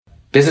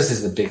Business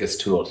is the biggest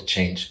tool to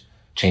change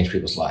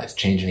people's lives,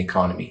 change an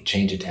economy,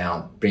 change a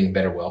town, bring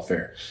better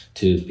welfare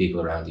to the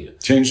people around you.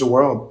 Change the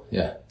world.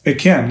 Yeah. It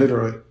can,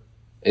 literally.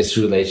 It's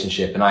through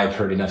relationship. And I've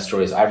heard enough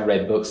stories. I've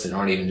read books that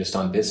aren't even just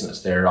on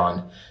business. They're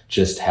on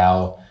just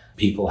how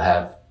people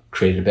have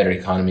created a better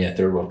economy in a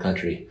third world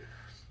country.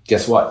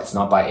 Guess what? It's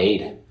not by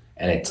aid.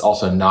 And it's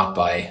also not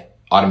by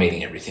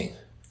automating everything.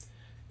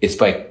 It's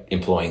by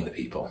employing the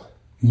people,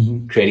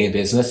 creating a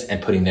business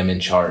and putting them in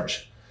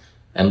charge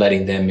and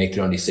letting them make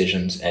their own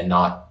decisions and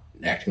not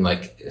acting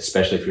like,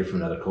 especially if you're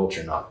from another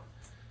culture,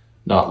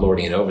 not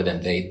lording it over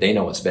them. They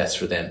know what's best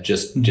for them.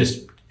 Just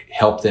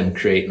help them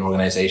create an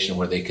organization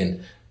where they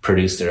can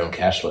produce their own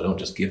cash flow. Don't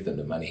just give them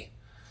the money.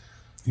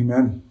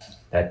 Amen.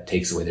 That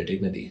takes away their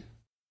dignity.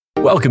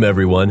 Welcome,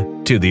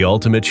 everyone, to The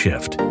Ultimate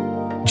Shift.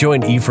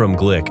 Join Ephraim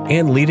Glick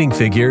and leading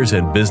figures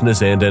in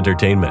business and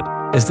entertainment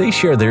as they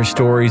share their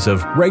stories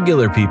of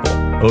regular people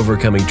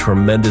overcoming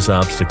tremendous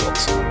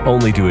obstacles,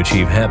 only to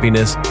achieve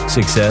happiness,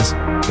 success,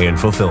 and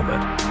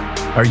fulfillment.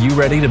 Are you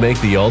ready to make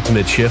the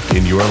ultimate shift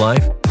in your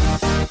life?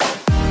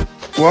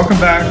 Welcome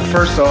back,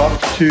 first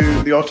off, to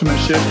The Ultimate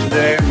Shift.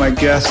 Today, my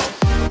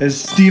guest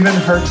is Stephen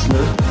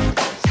Hertzler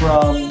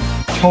from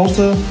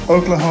Tulsa,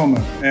 Oklahoma.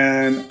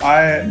 And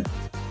I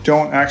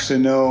don't actually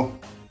know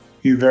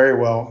you very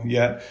well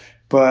yet,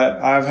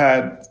 but I've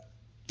had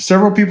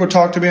several people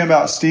talk to me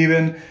about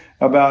Stephen,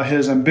 about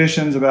his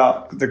ambitions,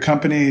 about the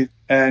company,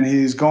 and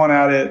he's going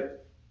at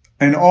it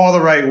in all the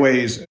right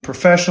ways,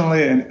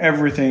 professionally and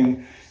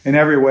everything, in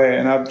every way.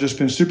 And I've just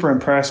been super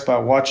impressed by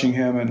watching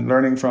him and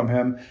learning from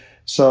him.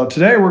 So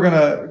today we're going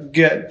to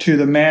get to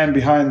the man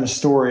behind the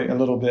story a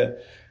little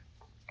bit.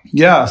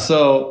 Yeah,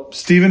 so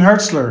Stephen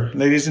Hertzler,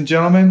 ladies and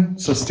gentlemen.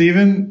 So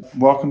Stephen,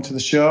 welcome to the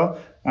show.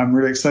 I'm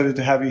really excited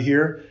to have you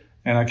here,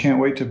 and I can't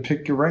wait to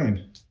pick your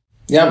brain.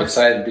 Yeah, I'm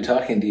excited to be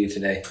talking to you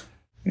today.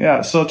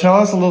 Yeah, so tell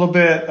us a little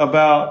bit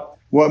about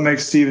what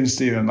makes Stephen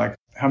Stephen. Like,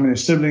 how many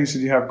siblings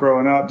did you have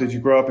growing up? Did you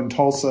grow up in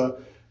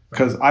Tulsa?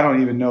 Because I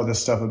don't even know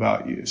this stuff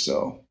about you,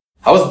 so.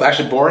 I was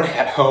actually born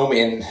at home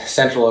in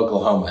central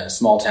Oklahoma, in a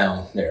small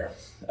town there.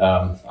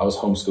 I was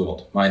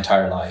homeschooled my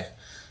entire life.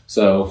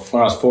 So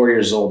when I was 4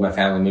 years old, my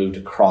family moved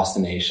across the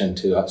nation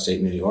to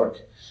upstate New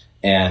York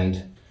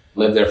and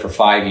lived there for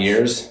 5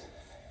 years.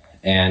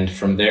 And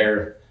from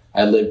there,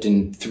 I lived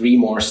in 3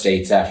 more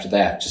states after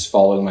that, just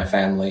following my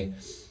family.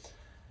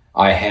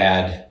 I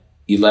had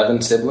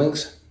 11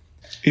 siblings.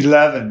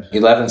 11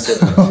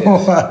 siblings,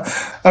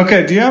 yes.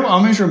 Okay, do you have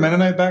Amish or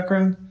Mennonite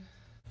background?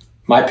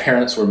 My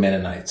parents were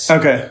Mennonites.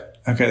 Okay,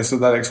 so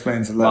that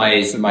explains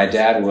 11. My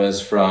dad was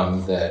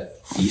from the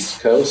East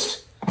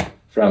Coast,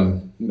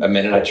 from a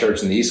Mennonite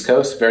church in the East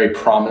Coast, very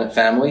prominent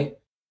family.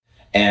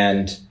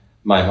 And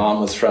my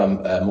mom was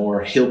from a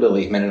more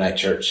hillbilly Mennonite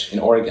church in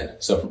Oregon,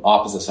 so from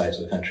opposite sides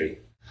of the country.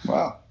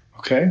 Wow,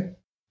 okay.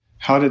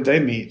 How did they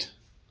meet?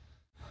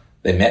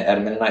 They met at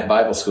a Mennonite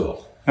Bible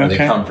school. Okay. They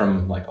come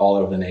from like all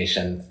over the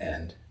nation,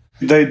 and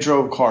they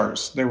drove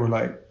cars. They were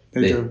like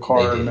they drove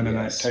car did,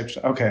 Mennonite yes. type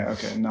stuff.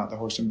 Okay, not the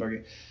horse and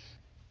buggy.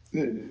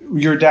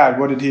 Your dad,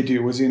 what did he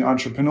do? Was he an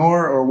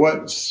entrepreneur, or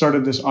what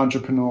started this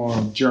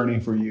entrepreneurial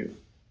journey for you?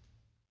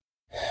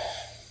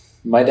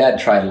 My dad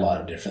tried a lot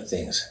of different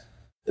things.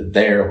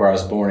 There, where I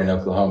was born in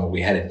Oklahoma,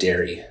 we had a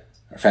dairy.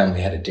 Our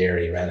family had a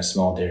dairy, ran a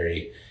small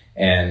dairy,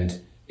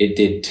 and it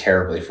did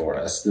terribly for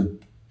us.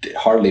 It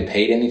hardly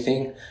paid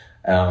anything.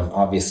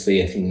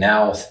 Obviously, I think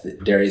now the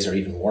dairies are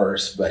even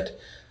worse, but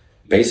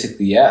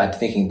basically, yeah,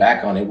 thinking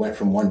back on it, went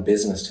from one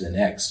business to the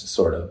next,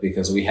 sort of,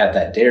 because we had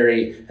that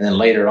dairy, and then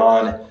later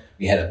on,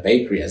 we had a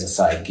bakery as a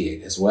side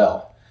gig as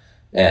well.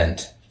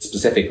 And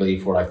specifically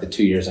for like the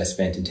 2 years I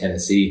spent in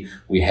Tennessee,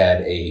 we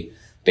had a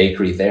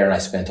bakery there, and I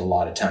spent a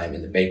lot of time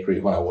in the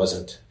bakery when I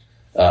wasn't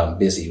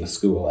busy with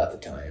school at the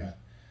time.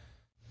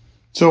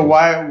 So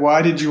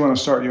why did you want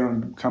to start your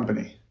own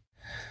company?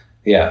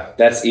 Yeah,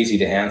 that's easy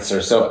to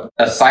answer. So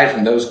aside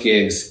from those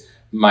gigs,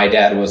 my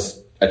dad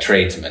was a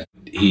tradesman.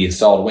 He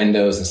installed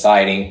windows and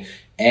siding,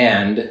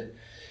 and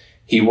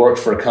he worked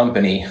for a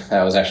company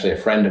that was actually a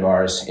friend of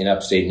ours in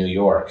upstate New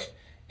York.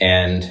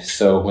 And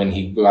so when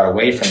he got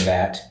away from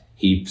that,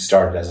 he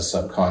started as a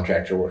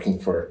subcontractor working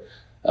for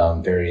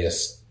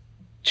various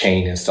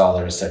chain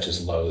installers such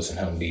as Lowe's and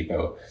Home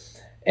Depot.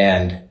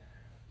 And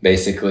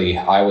basically,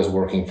 I was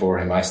working for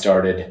him. I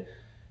started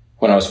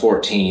when I was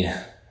 14,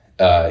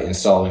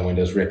 installing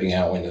windows, ripping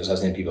out windows. I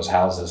was in people's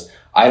houses.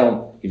 I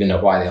don't even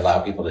know why they allow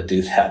people to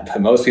do that,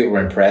 but most people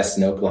were impressed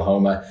in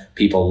Oklahoma.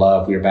 We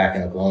were back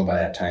in Oklahoma by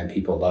that time.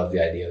 People love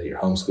the idea that you're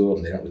homeschooled,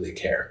 and they don't really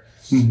care.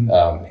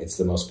 Mm-hmm. It's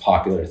the most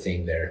popular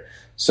thing there.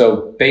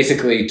 So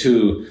basically,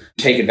 to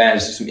take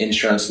advantage of some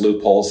insurance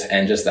loopholes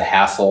and just the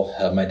hassle,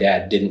 my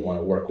dad didn't want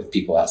to work with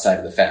people outside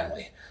of the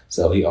family.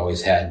 So he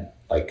always had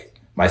like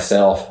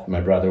myself and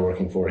my brother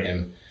working for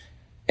him.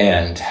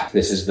 And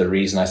this is the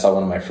reason I saw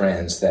one of my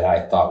friends that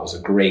I thought was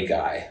a great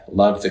guy,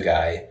 loved the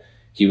guy.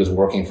 He was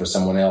working for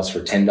someone else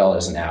for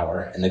 $10 an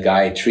hour, and the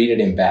guy treated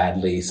him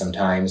badly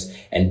sometimes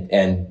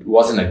and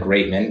wasn't a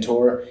great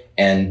mentor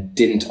and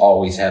didn't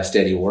always have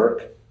steady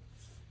work.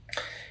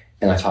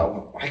 And I thought,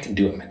 well, I can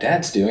do what my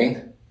dad's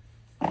doing.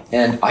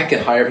 And I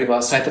can hire people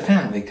outside the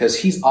family because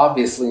he's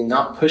obviously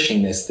not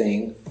pushing this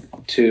thing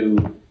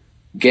to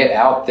get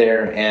out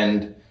there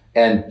and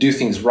do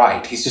things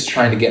right. He's just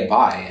trying to get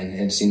by. And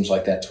it seems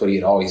like that's what he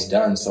had always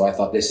done. So I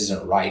thought, this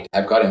isn't right.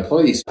 I've got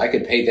employees. I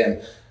could pay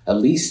them at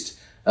least,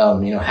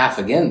 half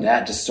again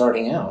that just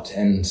starting out.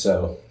 And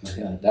so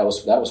that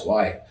was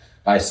why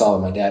I saw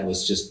that my dad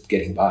was just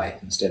getting by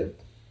instead of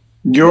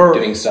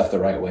doing stuff the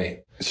right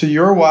way. So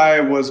your why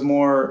was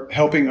more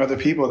helping other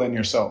people than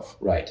yourself.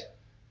 Right.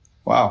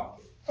 Wow.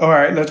 All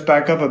right, let's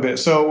back up a bit.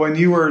 So when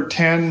you were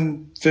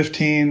 10,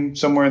 15,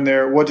 somewhere in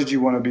there, what did you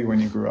want to be when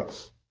you grew up?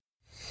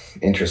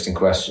 Interesting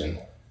question.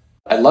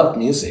 I loved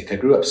music. I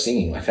grew up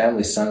singing. My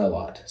family sung a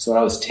lot. So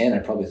when I was 10, I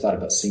probably thought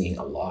about singing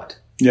a lot.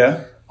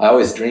 Yeah? I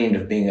always dreamed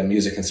of being a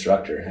music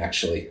instructor,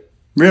 actually.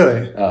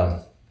 Really?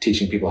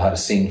 Teaching people how to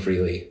sing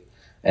freely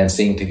and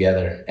sing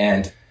together.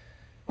 And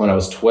when I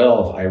was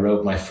 12, I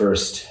wrote my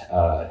first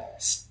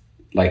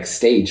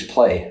stage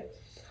play,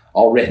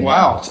 all written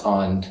out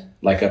on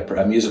like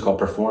a musical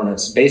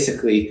performance.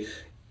 Basically,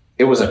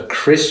 it was a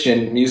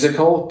Christian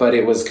musical, but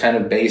it was kind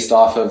of based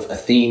off of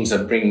themes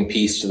of bringing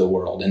peace to the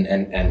world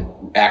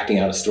and acting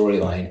out a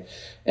storyline.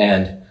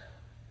 And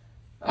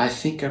I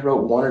think I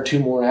wrote one or two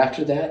more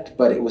after that,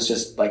 but it was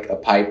just like a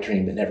pipe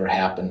dream that never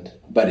happened.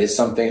 But it's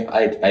something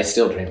I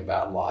still dream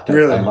about a lot.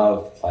 Really? I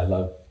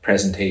love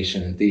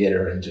presentation and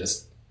theater and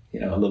just,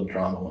 a little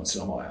drama once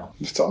in a while.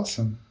 That's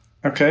awesome.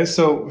 Okay,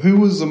 so who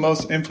was the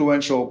most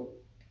influential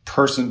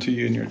person to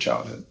you in your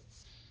childhood,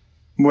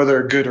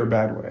 whether a good or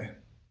bad way?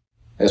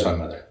 It was my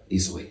mother,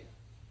 easily.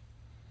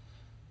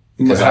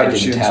 Because I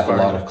didn't have a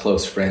lot of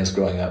close friends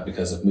growing up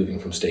because of moving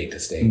from state to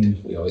state.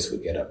 We always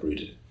would get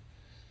uprooted.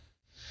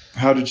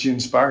 How did she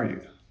inspire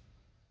you?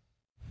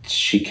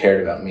 She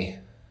cared about me.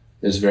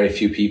 There's very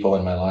few people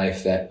in my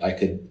life that I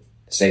could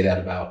say that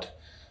about.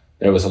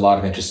 There was a lot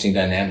of interesting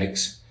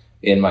dynamics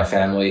in my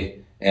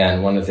family,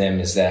 and one of them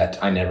is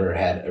that I never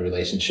had a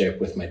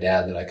relationship with my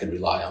dad that I could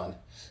rely on.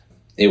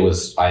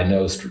 I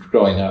know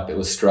growing up, it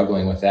was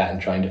struggling with that and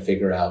trying to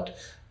figure out,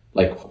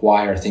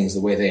 why are things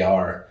the way they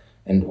are,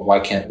 and why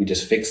can't we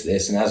just fix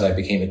this? And as I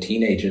became a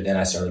teenager, then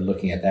I started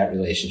looking at that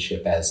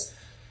relationship as,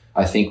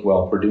 I think,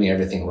 well, we're doing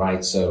everything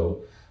right,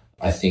 so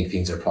I think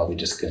things are probably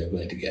just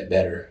going to get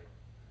better.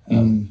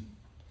 And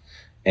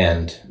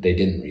they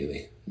didn't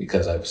really,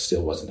 because I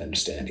still wasn't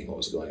understanding what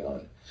was going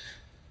on.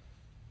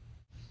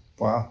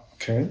 Wow.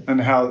 Okay. And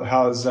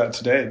how is that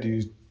today? Do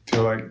you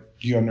feel like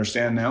you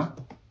understand now?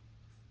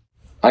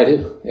 I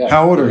do, yeah.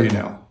 How old are you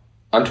now?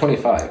 I'm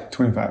 25.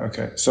 25,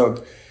 okay.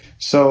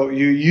 So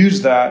you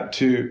use that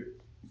to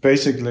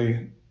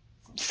basically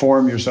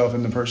form yourself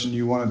in the person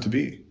you wanted to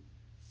be.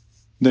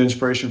 The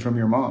inspiration from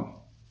your mom.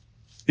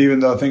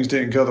 Even though things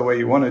didn't go the way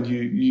you wanted,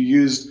 you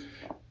used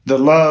the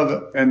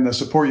love and the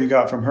support you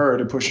got from her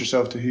to push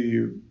yourself to who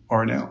you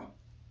are now.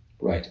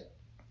 Right.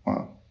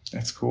 Wow,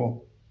 that's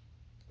cool.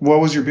 What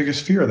was your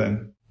biggest fear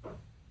then?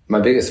 My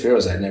biggest fear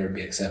was I'd never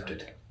be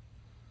accepted.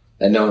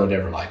 That no one would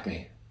ever like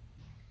me.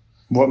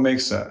 What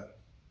makes that?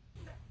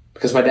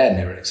 Because my dad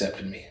never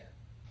accepted me.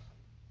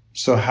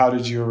 So how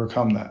did you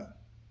overcome that?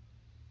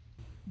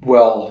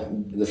 Well,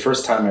 the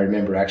first time I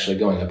remember actually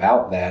going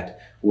about that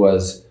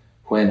was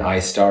when I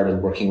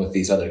started working with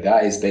these other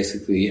guys.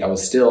 Basically, I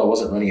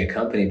wasn't running a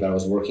company, but I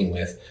was working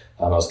with,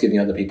 I was giving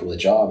other people a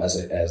job as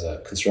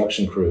a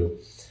construction crew.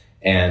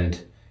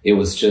 And it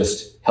was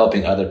just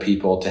helping other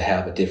people to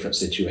have a different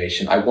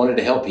situation. I wanted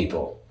to help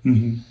people.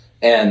 Mm-hmm.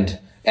 And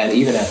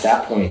even at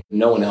that point,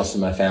 no one else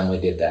in my family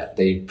did that.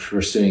 They were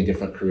pursuing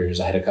different careers.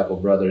 I had a couple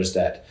of brothers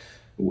that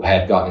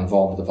had gotten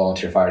involved with the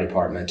volunteer fire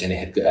department, and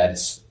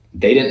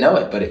they didn't know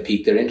it, but it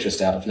piqued their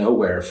interest out of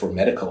nowhere for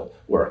medical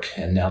work.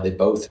 And now they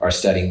both are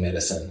studying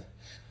medicine.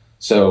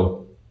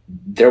 So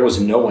there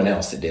was no one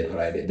else that did what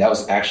I did. That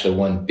was actually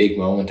one big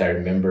moment I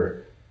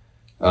remember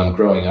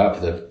growing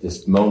up,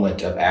 this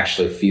moment of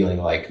actually feeling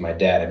like my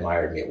dad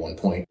admired me at one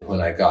point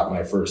when I got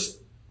my first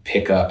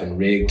pickup and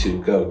rig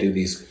to go do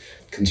these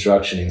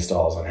construction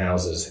installs on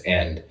houses.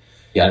 And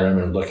I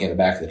remember looking at the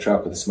back of the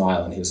truck with a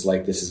smile, and he was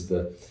like, this is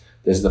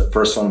the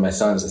first one of my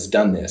sons that's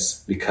done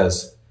this,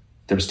 because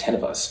there was 10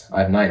 of us.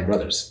 I have 9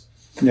 brothers.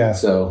 Yeah.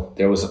 So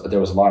there was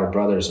a lot of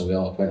brothers, and we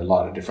all went a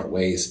lot of different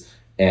ways.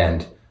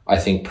 And I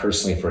think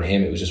personally for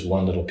him, it was just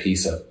one little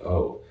piece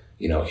of,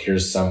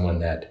 here's someone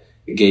that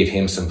gave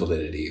him some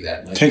validity.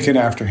 Taken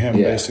after him,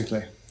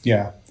 basically.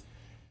 Yeah.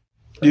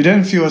 You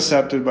didn't feel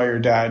accepted by your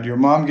dad. Your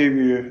mom gave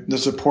you the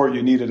support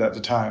you needed at the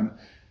time.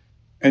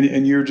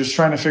 And you're just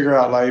trying to figure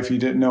out life. You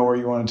didn't know where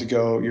you wanted to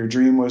go. Your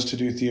dream was to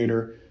do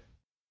theater.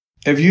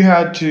 If you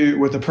had to,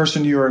 with the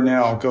person you are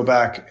now, go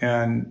back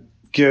and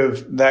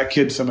give that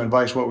kid some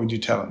advice, what would you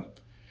tell him?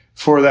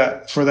 For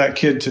that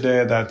kid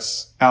today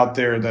that's out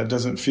there that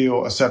doesn't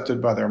feel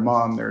accepted by their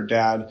mom, their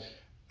dad,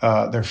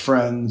 their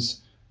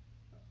friends,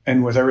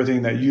 and with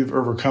everything that you've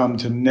overcome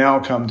to now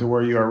come to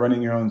where you are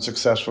running your own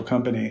successful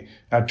company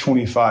at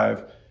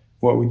 25,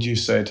 what would you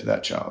say to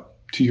that child?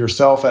 To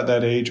yourself at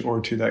that age,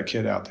 or to that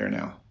kid out there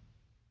now?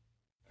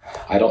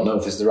 I don't know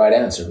if it's the right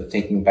answer, but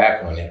thinking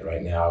back on it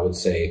right now, I would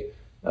say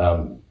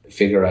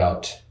figure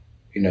out,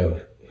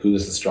 who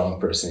is the strong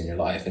person in your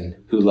life and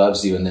who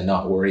loves you, and then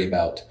not worry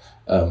about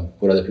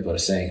what other people are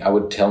saying. I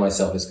would tell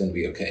myself it's going to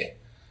be okay,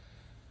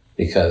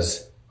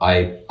 because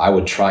I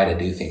would try to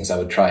do things. I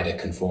would try to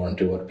conform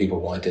to what people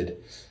wanted.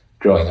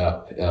 Growing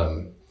up,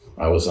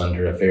 I was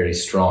under a very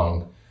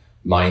strong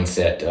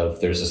mindset of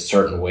there's a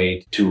certain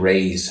way to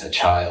raise a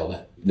child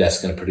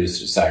that's going to produce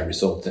a desired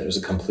result, and it was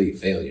a complete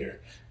failure.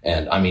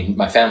 And I mean,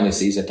 my family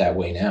sees it that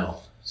way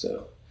now.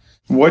 So,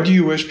 what do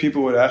you wish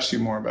people would ask you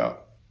more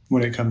about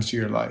when it comes to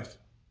your life?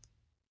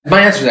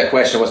 My answer to that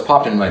question, what's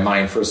popped into my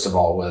mind, first of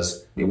all,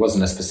 was it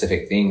wasn't a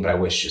specific thing, but I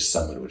wish just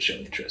someone would show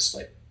interest,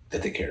 like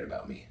that they cared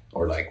about me,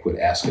 or like would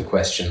ask a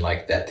question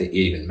like that it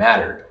even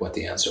mattered what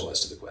the answer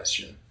was to the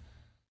question.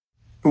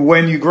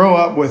 When you grow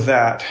up with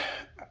that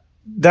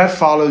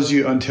follows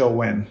you until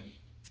when?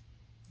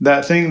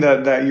 That thing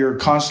that you're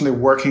constantly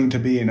working to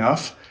be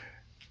enough,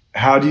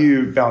 how do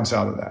you bounce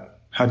out of that?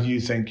 How do you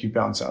think you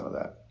bounce out of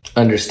that?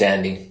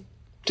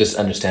 Just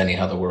understanding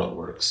how the world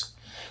works.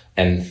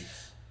 And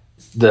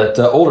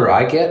the older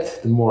I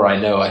get, the more I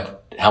know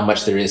how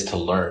much there is to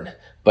learn.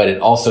 But it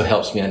also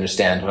helps me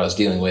understand what I was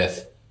dealing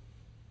with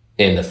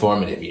in the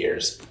formative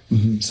years.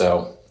 Mm-hmm.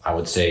 So I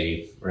would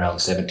say around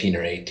 17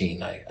 or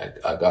 18,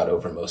 I got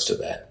over most of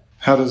that.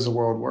 How does the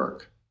world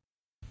work?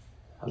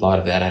 A lot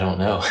of that I don't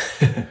know.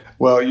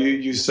 Well,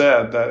 you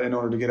said that in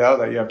order to get out of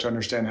that, you have to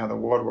understand how the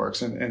world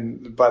works.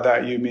 And by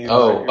that, you mean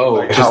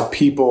how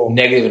people...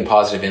 Negative and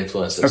positive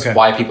influences. Okay.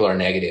 Why people are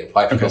negative.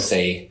 Why people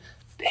say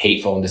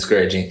hateful and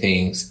discouraging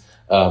things.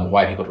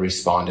 Why people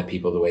respond to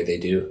people the way they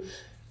do.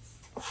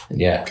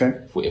 And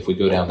if we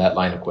go down that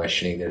line of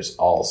questioning, there's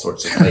all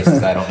sorts of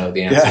places I don't know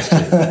the answers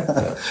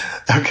to.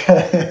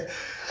 So.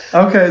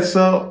 Okay,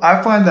 so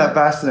I find that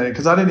fascinating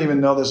because I didn't even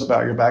know this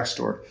about your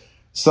backstory.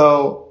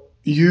 So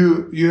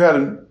you had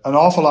an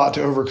awful lot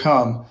to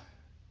overcome,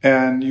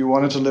 and you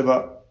wanted to live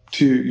up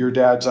to your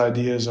dad's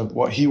ideas of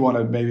what he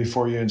wanted maybe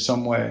for you in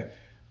some way.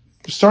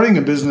 Starting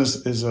a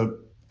business is an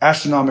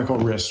astronomical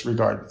risk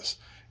regardless.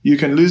 You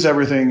can lose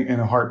everything in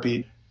a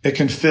heartbeat. It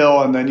can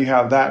fail, and then you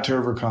have that to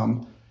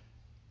overcome.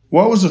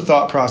 What was the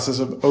thought process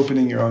of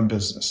opening your own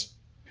business?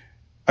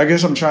 I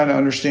guess I'm trying to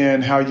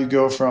understand how you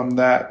go from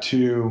that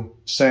to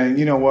saying,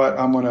 you know what,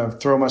 I'm going to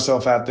throw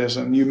myself at this.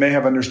 And you may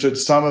have understood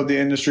some of the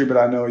industry, but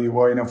I know you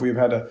well enough. We've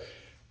had to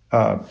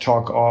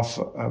talk off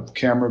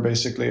camera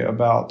basically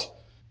about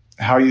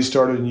how you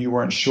started and you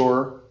weren't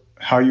sure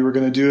how you were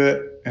going to do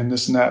it and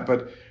this and that.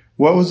 But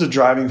what was the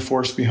driving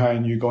force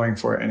behind you going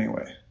for it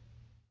anyway?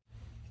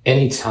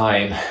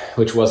 Anytime,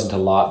 which wasn't a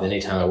lot, but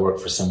anytime I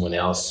worked for someone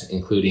else,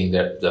 including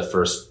the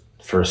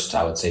first,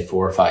 I would say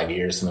 4 or 5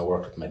 years when I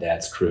worked with my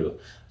dad's crew,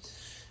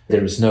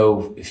 there was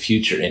no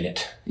future in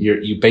it.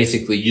 You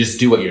basically just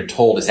do what you're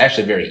told. It's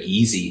actually very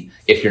easy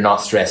if you're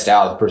not stressed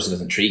out, the person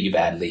doesn't treat you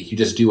badly. You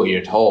just do what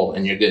you're told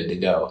and you're good to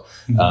go.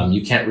 Mm-hmm.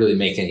 You can't really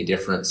make any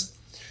difference.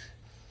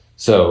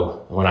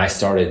 So when I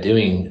started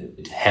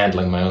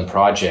handling my own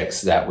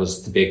projects, that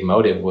was the big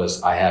motive,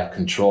 was I have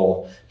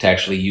control to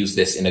actually use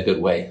this in a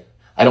good way.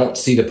 I don't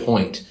see the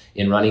point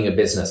in running a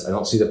business. I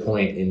don't see the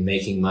point in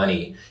making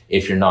money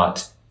if you're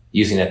not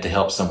using it to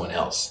help someone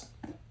else.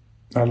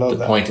 I love that.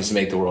 The point is to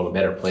make the world a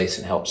better place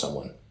and help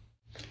someone.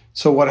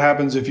 So what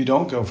happens if you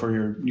don't go for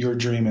your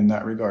dream in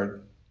that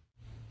regard?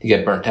 You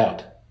get burnt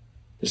out.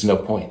 There's no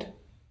point.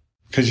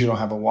 Because you don't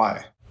have a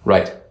why.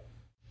 Right.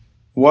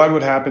 What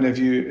would happen if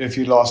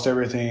you lost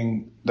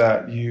everything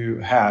that you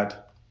had?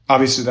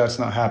 Obviously, that's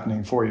not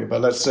happening for you.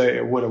 But let's say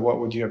it would have. What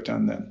would you have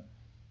done then?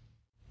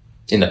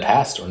 In the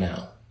past or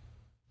now?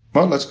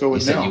 Well, let's go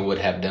with now. You said you would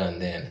have done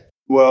then.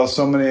 Well,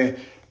 so many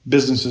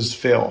businesses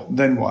fail.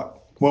 Then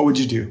what? What would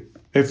you do?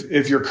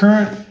 If your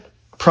current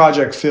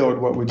project failed,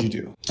 what would you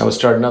do? I would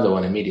start another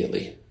one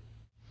immediately.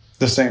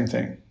 The same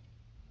thing?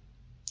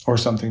 Or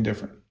something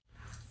different?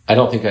 I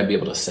don't think I'd be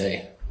able to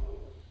say.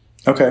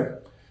 Okay.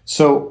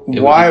 So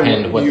it why would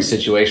depend what the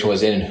situation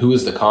was in and who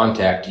was the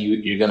contact.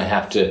 You're going to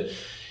have to...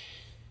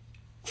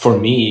 For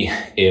me,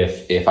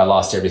 if I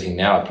lost everything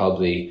now, I'd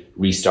probably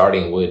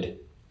restarting would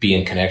be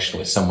in connection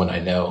with someone I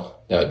know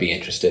that would be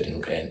interested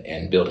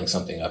in building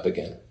something up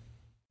again.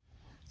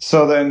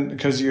 So then,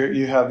 because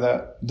you have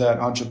that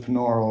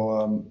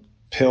entrepreneurial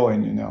pill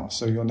in you now,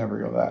 so you'll never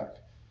go back.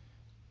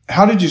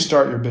 How did you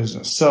start your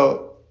business?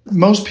 So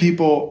most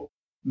people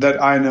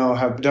that I know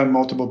have done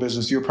multiple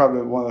businesses. You're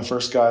probably one of the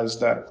first guys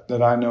that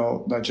I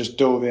know that just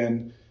dove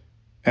in.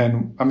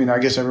 And I mean, I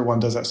guess everyone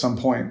does at some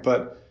point,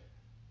 but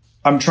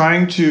I'm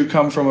trying to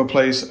come from a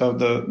place of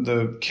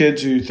the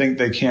kids who think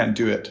they can't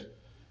do it.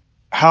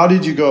 How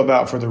did you go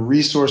about for the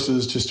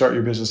resources to start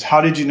your business?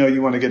 How did you know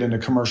you want to get into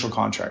commercial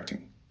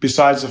contracting?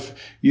 Besides if,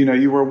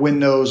 you were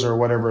Windows or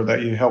whatever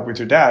that you help with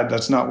your dad,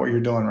 that's not what you're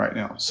doing right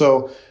now.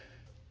 So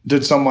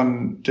did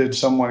someone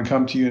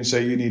come to you and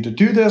say you need to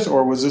do this,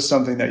 or was this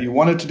something that you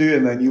wanted to do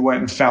and then you went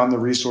and found the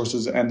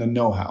resources and the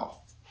know-how?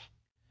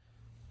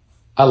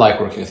 I like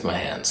working with my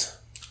hands.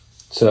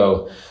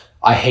 So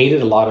I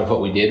hated a lot of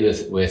what we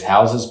did with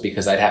houses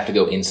because I'd have to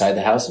go inside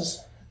the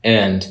houses,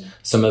 and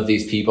some of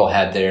these people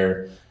had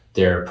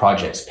their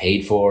projects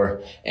paid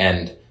for,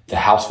 and the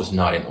house was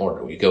not in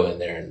order. We go in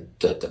there and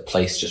the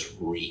place just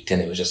reeked,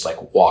 and it was just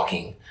like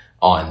walking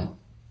on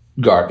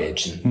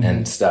garbage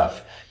and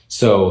stuff.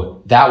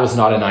 So that was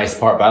not a nice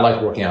part, but I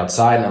liked working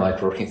outside and I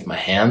liked working with my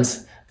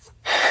hands.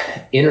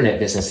 Internet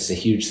business is a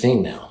huge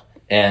thing now.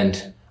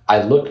 And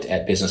I looked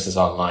at businesses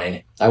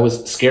online. I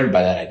was scared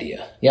by that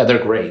idea. Yeah,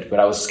 they're great, but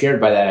I was scared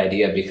by that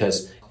idea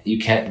because you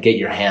can't get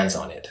your hands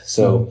on it.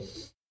 So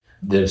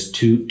there's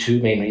two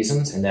main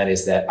reasons, and that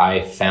is that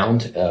I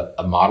found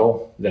a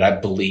model that I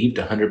believed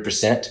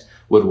 100%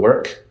 would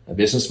work, a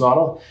business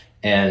model,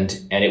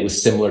 and it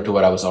was similar to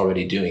what I was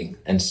already doing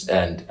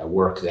and a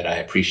work that I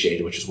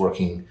appreciated, which is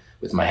working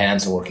with my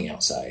hands and working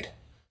outside.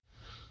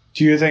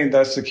 Do you think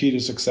that's the key to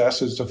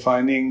success, is to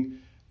finding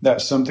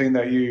that something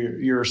that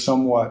you're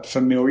somewhat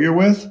familiar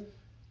with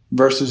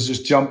versus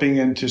just jumping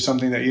into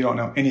something that you don't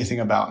know anything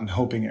about and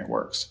hoping it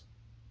works?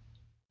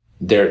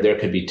 There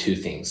could be two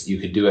things. You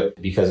could do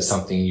it because it's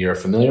something you're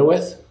familiar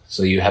with,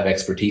 so you have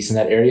expertise in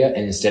that area,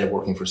 and instead of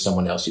working for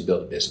someone else, you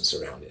build a business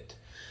around it.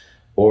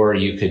 Or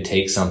you could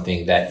take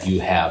something that you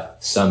have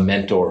some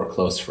mentor or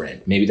close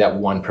friend, maybe that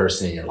one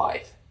person in your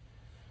life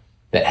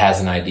that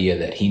has an idea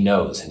that he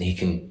knows and he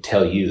can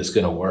tell you it's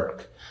going to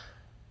work.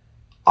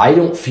 I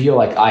don't feel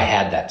like I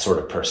had that sort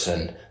of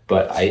person,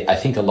 but I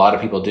think a lot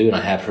of people do, and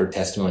I have heard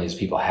testimonies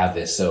people have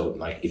this. So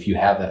like if you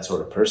have that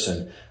sort of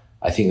person,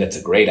 I think that's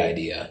a great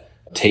idea.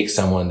 Take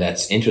someone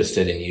that's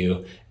interested in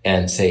you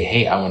and say,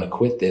 hey, I want to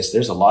quit this.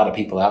 There's a lot of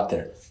people out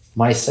there.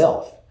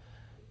 Myself.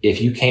 If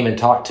you came and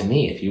talked to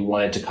me, if you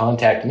wanted to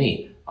contact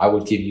me, I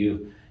would give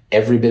you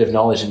every bit of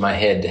knowledge in my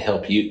head to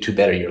help you to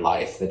better your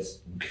life. That's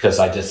because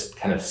I just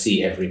kind of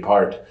see every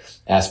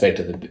aspect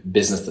of the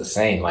business the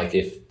same. Like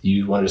if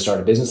you wanted to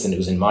start a business and it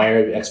was in my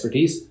area of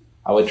expertise,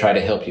 I would try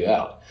to help you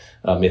out.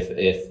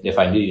 If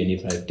I knew you, and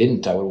if I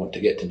didn't, I would want to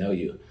get to know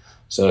you.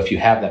 So if you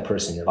have that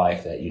person in your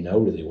life that you know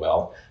really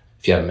well,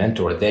 if you have a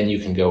mentor, then you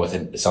can go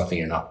with something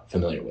you're not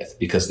familiar with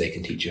because they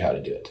can teach you how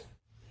to do it.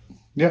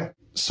 Yeah.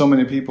 So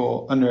many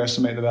people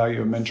underestimate the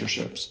value of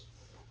mentorships.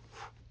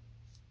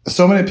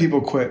 So many people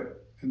quit.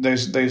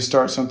 They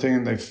start something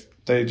and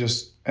they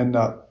just end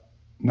up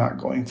not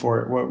going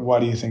for it. Why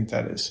do you think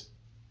that is?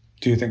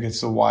 Do you think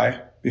it's the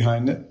why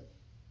behind it?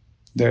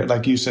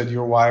 Like you said,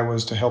 your why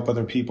was to help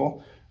other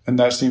people, and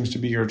that seems to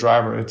be your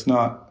driver. It's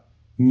not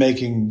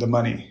making the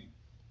money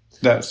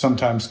that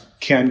sometimes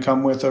can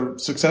come with a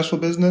successful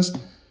business.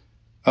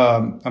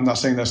 I'm not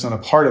saying that's not a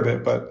part of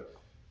it, but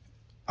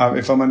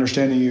if I'm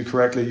understanding you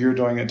correctly, you're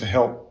doing it to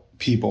help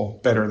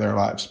people better their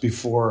lives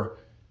before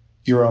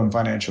your own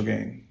financial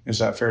gain. Is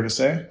that fair to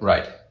say?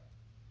 Right.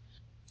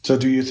 So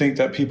do you think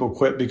that people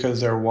quit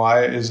because their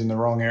why is in the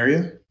wrong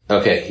area?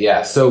 Okay,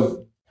 yeah.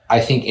 So I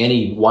think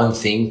any one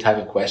thing type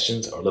of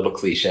questions are a little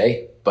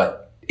cliche,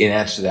 but in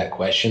answer to that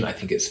question, I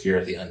think it's fear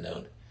of the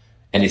unknown.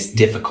 And it's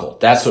difficult.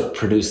 That's what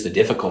produced the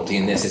difficulty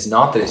in this. It's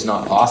not that it's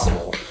not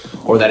possible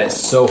or that it's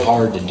so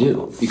hard to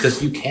do,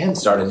 because you can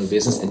start a new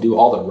business and do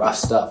all the rough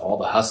stuff, all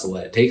the hustle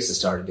that it takes to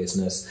start a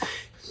business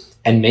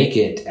and make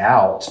it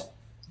out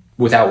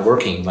without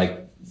working like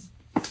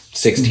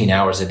 16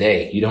 hours a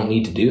day. You don't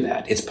need to do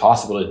that. It's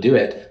possible to do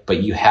it,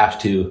 but you have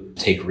to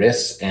take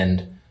risks,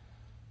 and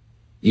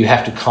you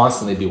have to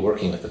constantly be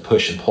working with the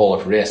push and pull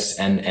of risks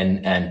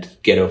and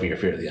get over your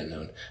fear of the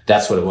unknown.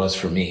 That's what it was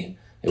for me.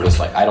 It was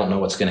like, I don't know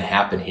what's going to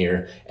happen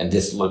here, and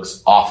this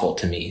looks awful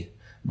to me,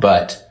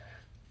 but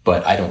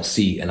I don't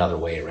see another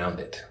way around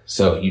it.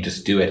 So you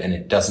just do it, and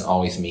it doesn't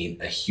always mean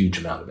a huge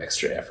amount of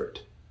extra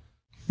effort.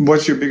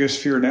 What's your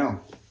biggest fear now?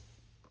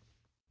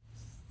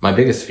 My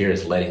biggest fear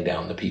is letting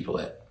down the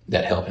people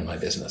that help in my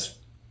business.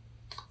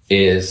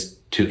 Is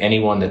to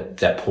anyone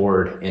that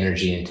poured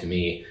energy into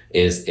me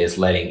is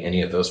letting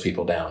any of those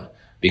people down,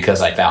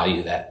 because I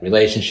value that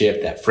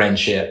relationship, that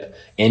friendship,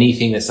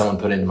 anything that someone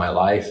put into my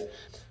life.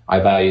 I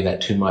value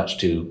that too much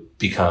to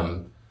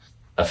become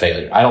a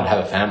failure. I don't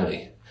have a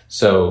family.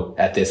 So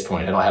at this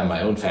point, I don't have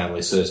my own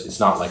family. So it's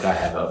not like I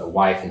have a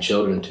wife and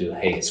children to,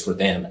 hey, it's for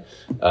them.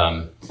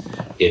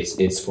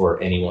 It's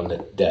for anyone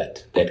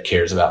that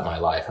cares about my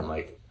life. I'm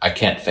like, I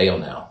can't fail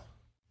now.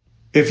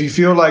 If you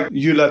feel like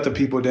you let the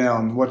people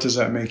down, what does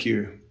that make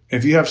you?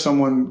 If you have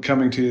someone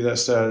coming to you that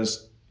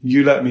says,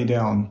 you let me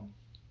down,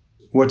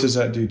 what does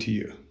that do to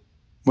you?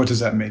 What does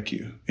that make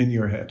you in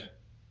your head?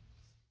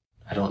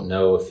 I don't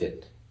know if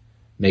it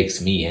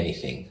makes me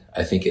anything.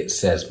 I think it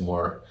says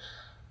more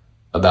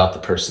about the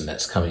person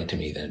that's coming to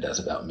me than it does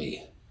about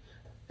me,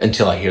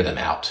 until I hear them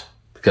out.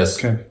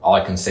 Because all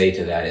I can say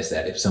to that is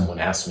that if someone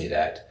asks me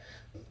that,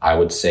 I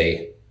would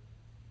say,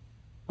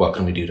 what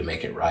can we do to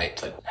make it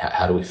right? Like,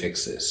 how do we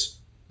fix this?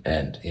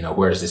 And,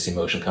 where is this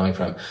emotion coming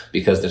from?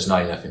 Because there's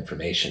not enough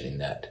information in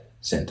that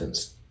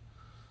sentence.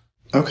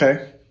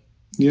 Okay.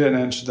 You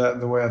didn't answer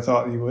that the way I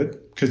thought you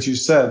would, because you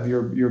said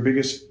your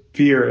biggest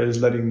fear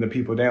is letting the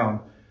people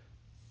down.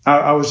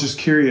 I was just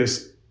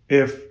curious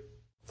if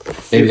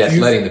Maybe that's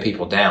letting the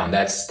people down.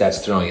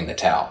 That's throwing in the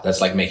towel.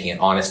 That's like making an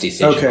honest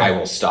decision. Okay. I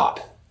will stop.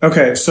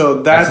 Okay,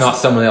 so that's not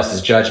someone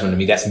else's judgment of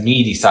me. That's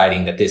me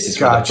deciding that this is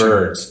for the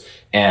birds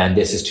and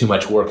this is too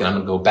much work and I'm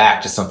going to go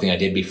back to something I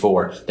did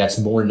before. That's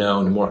more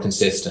known and more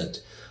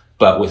consistent,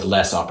 but with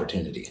less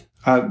opportunity.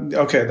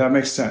 Okay, that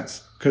makes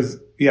sense. Because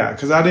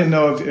I didn't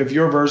know if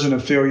your version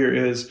of failure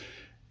is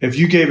if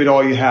you gave it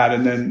all you had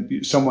and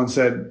then someone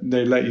said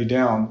they let you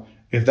down,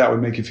 if that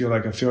would make you feel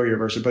like a failure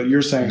version. But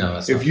you're saying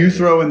if you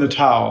throw in the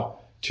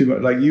towel too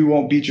much, like you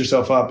won't beat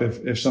yourself up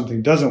if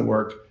something doesn't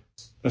work.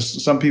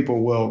 Some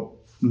people will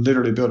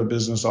literally build a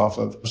business off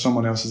of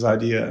someone else's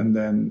idea. And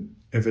then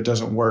if it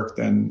doesn't work,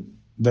 then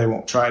they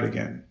won't try it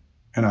again.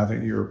 And I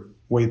think you're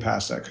way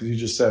past that because you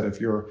just said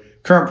if your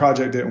current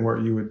project didn't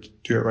work, you would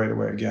do it right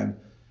away again.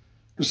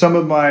 Some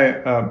of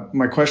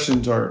my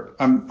questions are,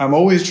 I'm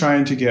always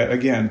trying to get,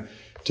 again,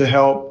 to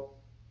help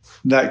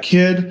that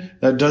kid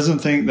that doesn't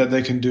think that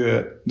they can do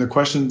it. The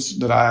questions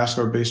that I ask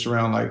are based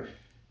around like,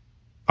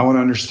 I want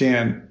to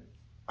understand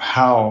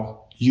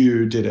how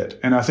you did it.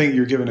 And I think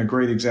you're giving a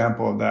great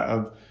example of that,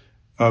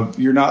 of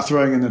you're not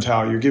throwing in the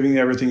towel. You're giving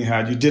everything you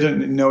had. You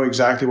didn't know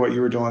exactly what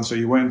you were doing. So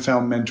you went and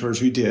found mentors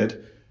who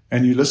did,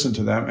 and you listened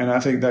to them. And I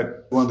think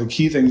that one of the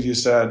key things you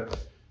said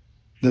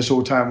this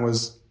whole time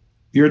was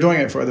you're doing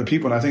it for other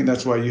people. And I think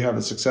that's why you have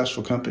a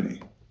successful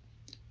company.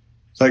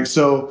 Like,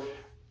 so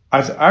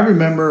I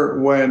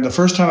remember when the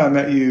first time I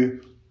met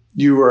you,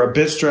 you were a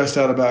bit stressed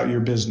out about your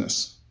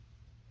business.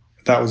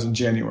 That was in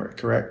January,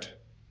 correct?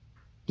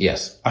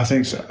 Yes. I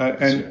think so.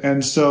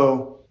 And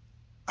so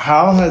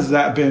how has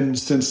that been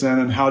since then?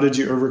 And how did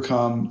you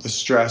overcome the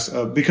stress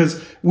of,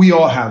 because we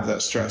all have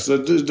that stress.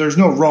 There's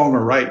no wrong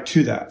or right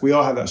to that. We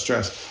all have that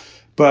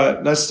stress.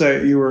 But let's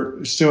say you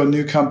were still a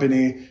new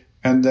company.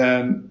 And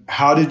then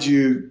how did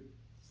you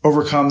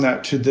overcome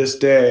that to this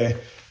day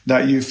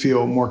that you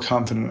feel more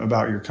confident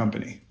about your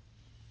company?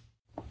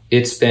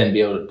 It's been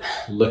be able to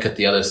look at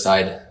the other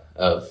side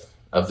of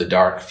the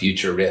dark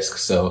future risk.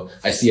 So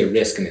I see a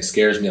risk and it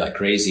scares me like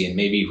crazy. And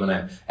maybe when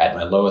I'm at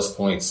my lowest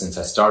point since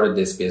I started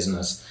this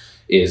business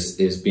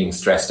is being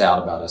stressed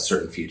out about a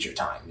certain future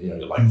time,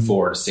 like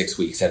 4 to 6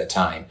 weeks at a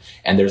time.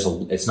 And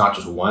it's not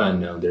just one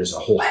unknown. There's a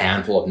whole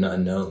handful of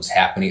unknowns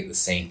happening at the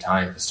same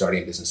time. Because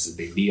starting a business is a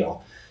big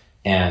deal.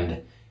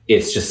 And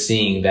it's just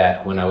seeing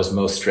that when I was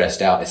most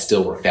stressed out, it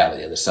still worked out on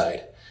the other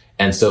side.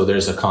 And so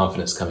there's a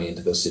confidence coming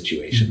into those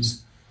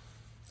situations.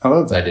 I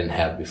love that. I didn't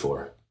have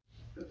before.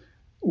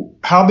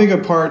 How big a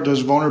part does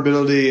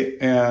vulnerability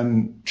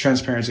and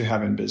transparency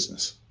have in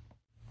business?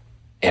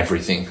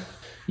 Everything.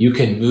 You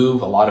can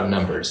move a lot of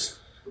numbers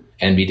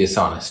and be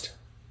dishonest.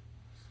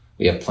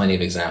 We have plenty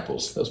of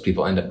examples. Those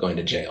people end up going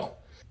to jail.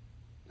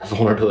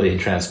 Vulnerability and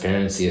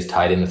transparency is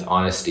tied in with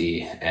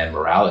honesty and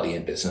morality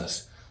in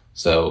business.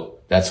 So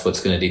that's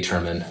what's going to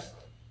determine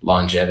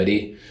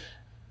longevity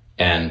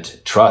and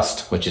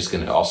trust, which is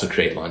going to also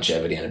create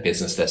longevity in a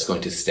business that's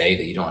going to stay,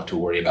 that you don't have to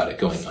worry about it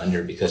going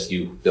under because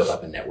you build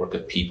up a network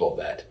of people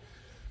that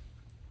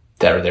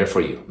are there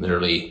for you.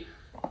 Literally,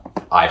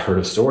 I've heard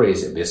of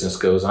stories a business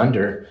goes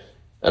under,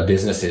 a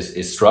business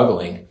is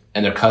struggling,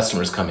 and their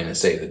customers come in and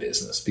save the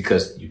business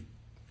because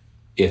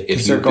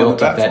if you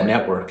built up that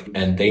network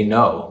and they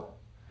know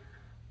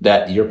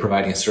that you're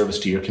providing a service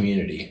to your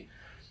community,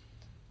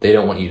 they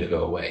don't want you to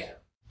go away.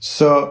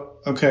 So,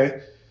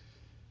 okay.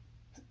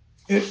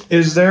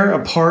 Is there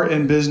a part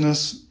in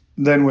business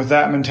then with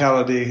that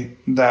mentality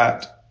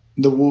that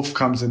the wolf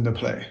comes into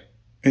play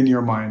in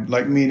your mind?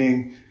 Like,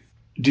 meaning,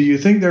 do you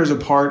think there's a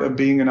part of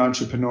being an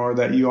entrepreneur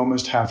that you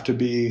almost have to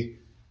be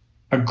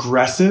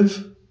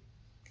aggressive,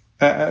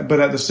 but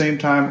at the same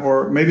time,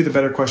 or maybe the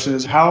better question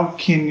is, how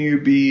can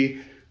you be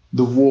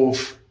the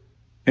wolf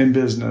in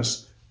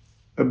business,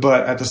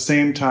 but at the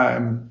same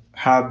time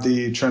have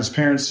the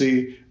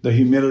transparency, the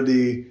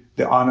humility,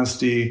 the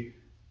honesty,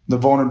 the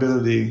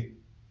vulnerability?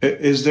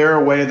 Is there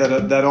a way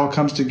that all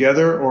comes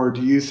together, or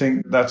do you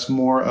think that's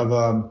more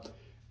of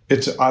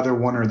it's either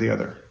one or the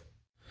other?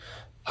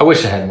 I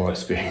wish I had more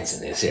experience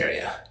in this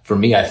area. For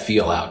me, I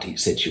feel out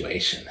each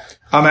situation.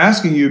 I'm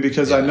asking you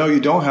because I know you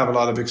don't have a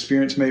lot of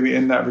experience maybe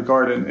in that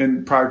regard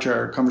in prior to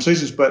our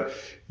conversations, but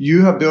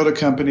you have built a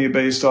company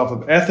based off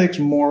of ethics,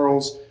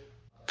 morals,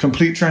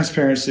 complete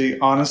transparency,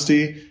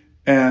 honesty,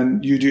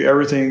 and you do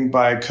everything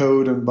by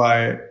code and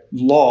by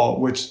law,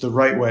 which the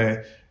right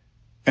way.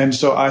 And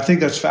so I think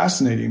that's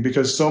fascinating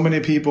because so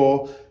many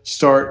people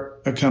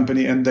start a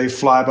company and they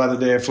fly by the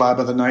day, fly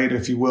by the night,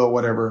 if you will,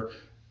 whatever.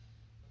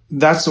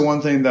 That's the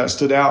one thing that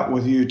stood out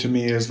with you to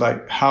me is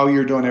like how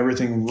you're doing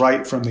everything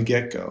right from the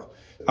get-go.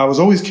 I was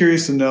always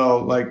curious to know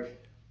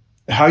like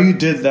how you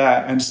did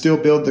that and still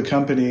build the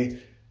company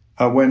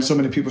when so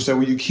many people say,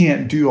 well, you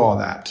can't do all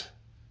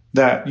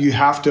that you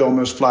have to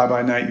almost fly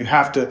by night. You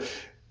have to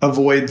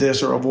avoid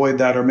this or avoid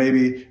that, or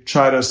maybe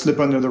try to slip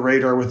under the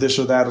radar with this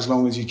or that as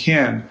long as you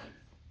can.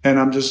 And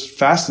I'm just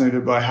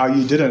fascinated by how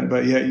you didn't,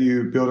 but yet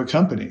you built a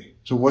company.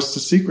 So what's the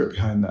secret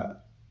behind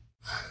that?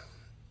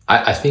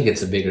 I think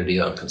it's a bigger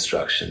deal in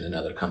construction than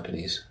other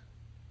companies.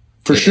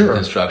 For sure.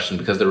 Construction,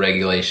 because the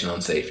regulation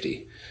on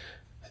safety.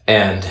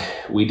 And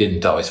we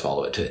didn't always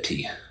follow it to a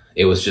T.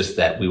 It was just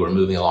that we were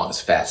moving along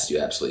as fast as you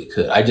absolutely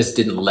could. I just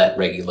didn't let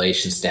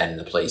regulation stand in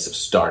the place of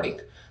starting,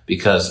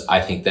 because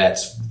I think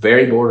that's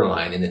very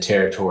borderline in the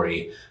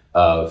territory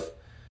of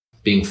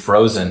being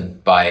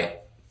frozen by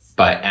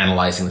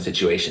analyzing the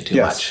situation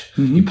too much.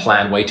 Mm-hmm. You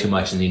plan way too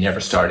much and you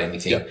never start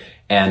anything. Yep.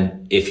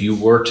 And if you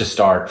were to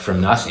start from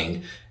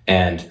nothing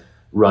and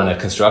run a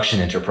construction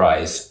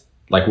enterprise,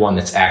 like one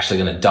that's actually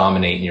going to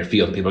dominate in your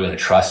field, and people are going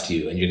to trust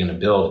you and you're going to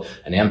build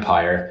an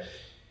empire,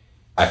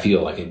 I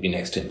feel like it'd be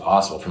next to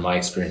impossible from my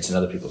experience and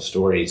other people's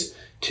stories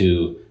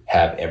to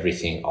have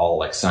everything all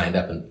like signed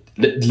up. And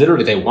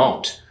literally they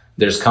won't.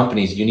 There's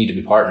companies you need to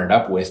be partnered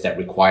up with that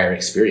require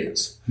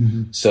experience.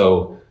 Mm-hmm.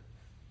 So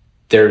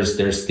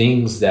there's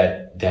things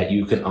that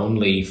you can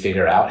only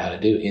figure out how to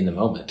do in the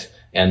moment.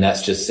 And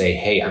that's just say,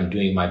 hey, I'm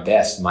doing my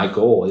best. My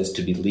goal is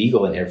to be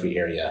legal in every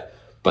area,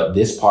 but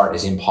this part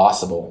is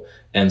impossible.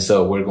 And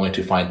so we're going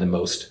to find the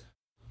most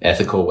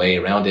ethical way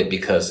around it,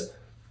 because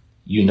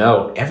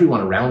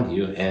everyone around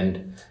you,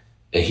 and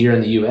here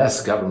in the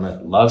US,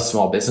 government loves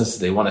small business.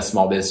 They want a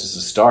small business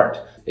to start.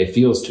 It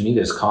feels to me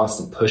there's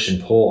constant push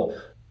and pull.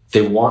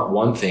 They want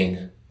one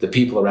thing. The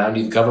people around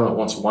you, the government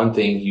wants one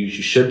thing. You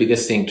should be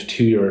this thing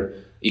to your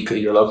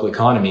local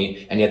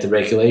economy, and yet the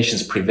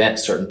regulations prevent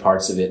certain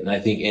parts of it. And I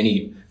think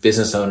any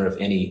business owner of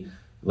any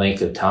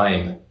length of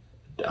time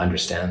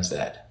understands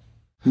that.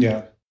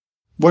 Yeah.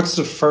 What's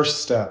the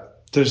first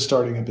step to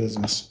starting a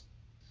business?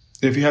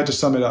 If you had to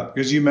sum it up,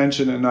 because you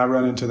mentioned, and I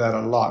run into that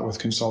a lot with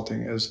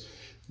consulting, is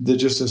that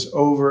just this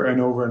over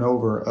and over and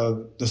over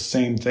of the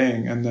same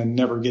thing and then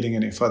never getting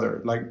any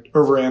further, like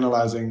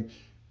overanalyzing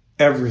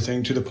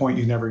everything to the point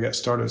you never get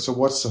started. So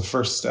what's the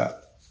first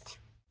step?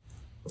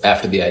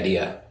 After the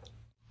idea.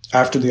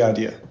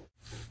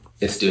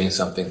 It's doing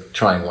something,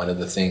 trying one of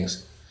the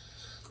things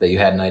that you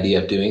had an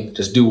idea of doing.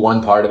 Just do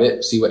one part of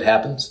it, see what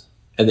happens,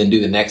 and then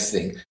do the next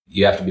thing.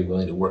 You have to be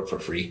willing to work for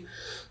free.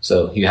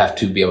 So you have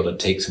to be able to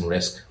take some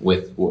risk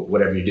with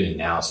whatever you're doing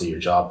now. So your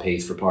job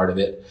pays for part of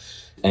it,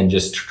 and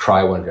just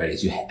try one of your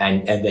ideas.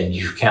 And then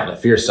you can't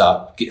let fear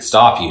stop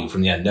you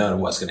from the unknown of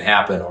what's going to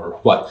happen or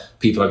what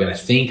people are going to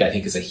think. I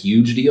think is a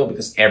huge deal,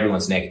 because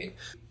everyone's negative.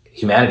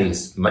 Humanity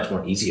is much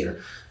more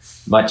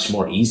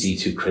easy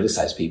to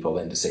criticize people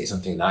than to say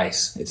something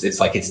nice. It's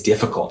like it's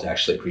difficult to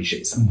actually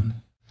appreciate someone.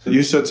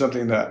 You said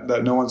something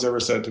that no one's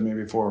ever said to me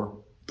before,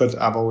 but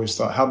I've always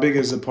thought, how big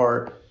is the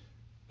part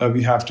of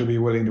you have to be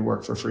willing to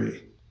work for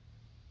free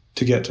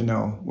to get to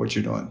know what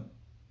you're doing?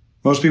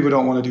 Most people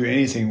don't want to do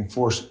anything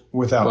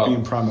without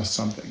being promised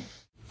something.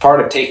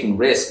 Part of taking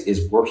risk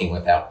is working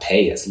without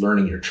pay. It's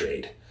learning your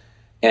trade.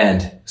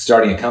 And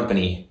starting a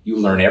company, you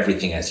learn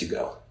everything as you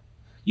go.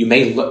 You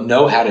may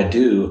know how to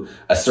do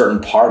a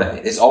certain part of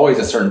it. It's always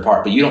a certain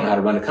part, but you don't know how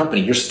to run a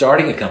company. You're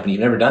starting a company.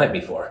 You've never done it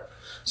before.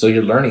 So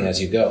you're learning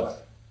as you go.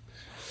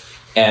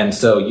 And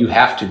so you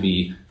have to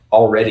be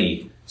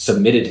already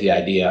submitted to the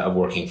idea of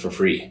working for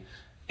free.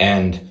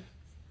 And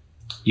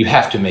you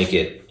have to make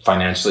it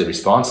financially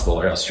responsible,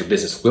 or else your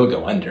business will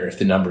go under if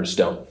the numbers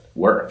don't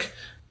work.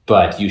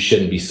 But you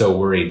shouldn't be so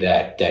worried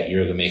that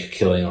you're going to make a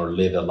killing or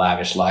live a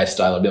lavish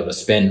lifestyle or be able to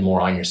spend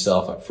more on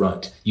yourself up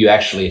front. You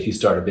actually, if you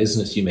start a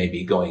business, you may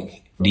be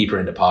going deeper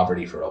into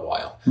poverty for a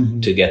while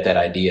to get that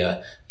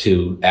idea,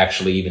 to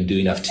actually even do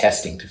enough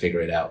testing to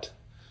figure it out.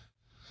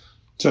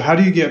 So how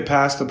do you get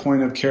past the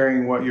point of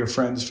caring what your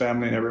friends,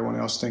 family, and everyone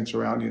else thinks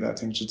around you that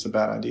thinks it's a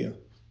bad idea?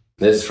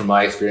 This is from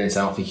my experience.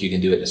 I don't think you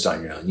can do it just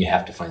on your own. You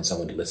have to find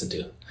someone to listen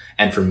to.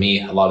 And for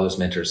me, a lot of those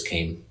mentors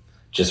came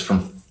just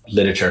from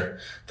literature,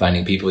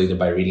 finding people either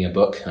by reading a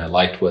book, and I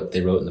liked what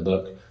they wrote in the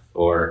book,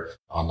 or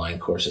online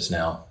courses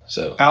now.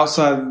 So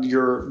outside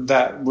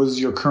that was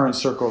your current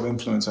circle of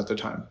influence at the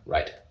time.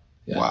 Right.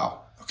 Yeah.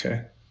 Wow.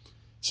 Okay.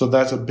 So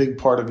that's a big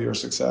part of your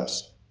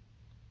success.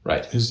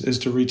 Right. Is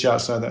to reach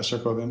outside that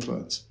circle of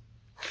influence.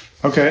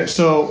 Okay.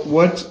 So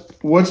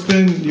what's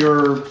been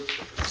your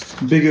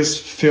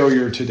biggest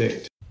failure to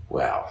date?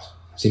 Wow.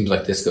 Seems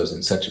like this goes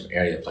in such an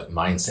area of like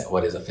mindset.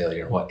 What is a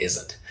failure? What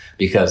isn't?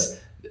 Because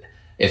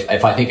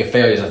if I think of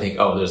failures, I think,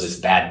 oh, there's this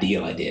bad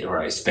deal I did, or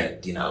I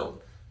spent,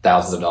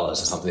 thousands of dollars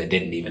on something that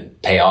didn't even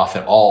pay off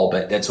at all.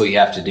 But that's what you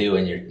have to do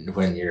when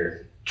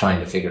you're trying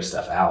to figure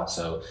stuff out.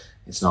 So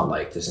it's not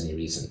like there's any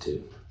reason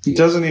to. It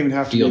doesn't even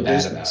have to feel be bad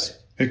business. about it.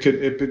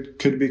 It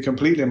could be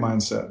completely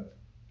mindset.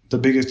 The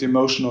biggest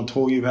emotional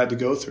toll you've had to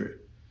go through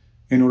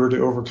in order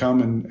to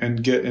overcome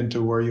and get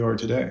into where you are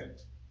today.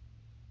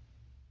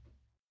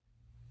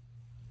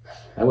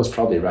 That was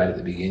probably right at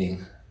the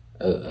beginning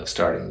of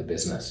starting the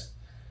business.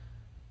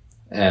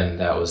 And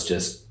that was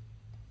just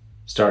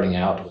starting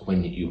out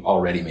when you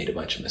already made a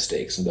bunch of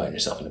mistakes and got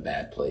yourself in a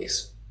bad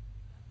place.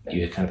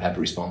 You kind of have a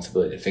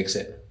responsibility to fix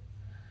it.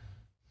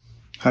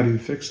 How do you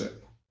fix it?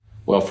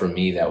 Well, for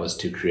me, that was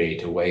to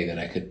create a way that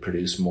I could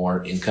produce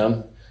more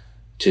income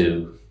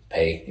to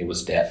pay. It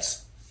was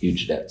debts,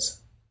 huge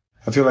debts.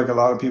 I feel like a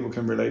lot of people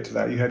can relate to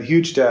that. You had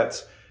huge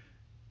debts.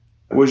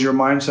 Was your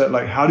mindset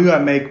like, how do I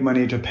make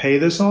money to pay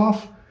this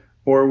off?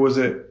 Or was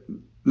it,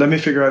 let me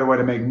figure out a way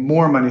to make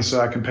more money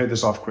so I can pay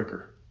this off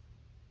quicker?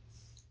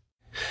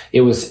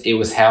 It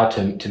was how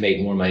to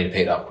make more money to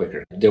pay it off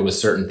quicker. There was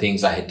certain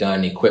things I had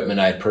done, equipment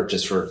I had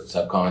purchased for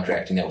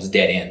subcontracting that was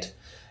dead end.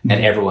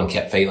 And everyone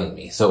kept failing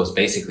me. So it was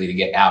basically to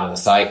get out of the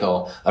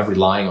cycle of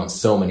relying on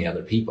so many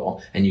other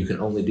people. And you can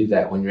only do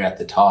that when you're at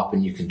the top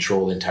and you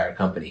control the entire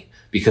company,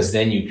 because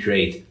then you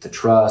create the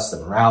trust,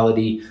 the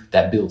morality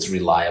that builds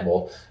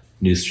reliable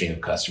new stream of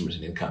customers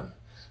and income.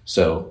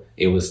 So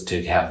it was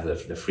to have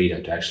the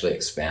freedom to actually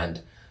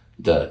expand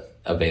the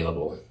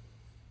available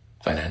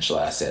financial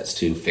assets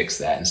to fix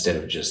that, instead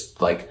of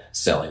just like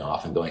selling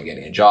off and going and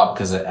getting a job.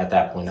 Because at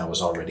that point I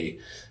was already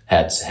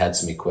had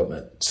some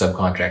equipment.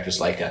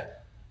 Subcontractors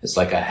it's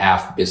like a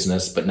half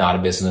business, but not a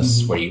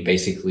business, where you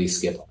basically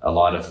skip a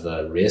lot of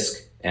the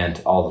risk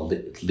and all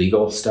the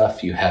legal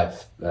stuff. You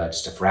have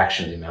just a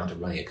fraction of the amount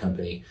of running a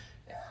company.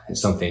 It's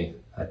something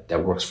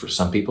that works for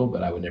some people,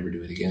 but I would never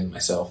do it again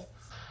myself.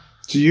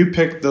 So you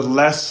pick the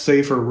less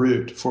safer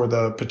route for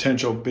the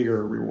potential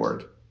bigger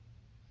reward?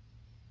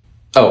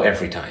 Oh,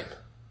 every time.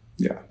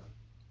 Yeah.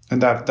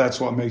 And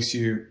that's what makes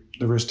you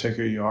the risk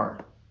taker you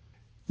are.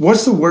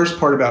 What's the worst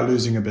part about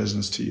losing a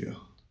business to you?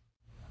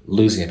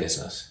 Losing a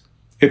business.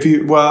 Maybe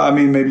you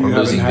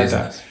haven't had business.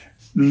 that.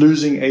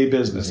 Losing a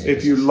business.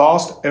 If you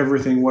lost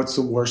everything, what's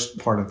the worst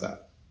part of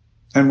that?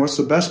 And what's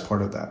the best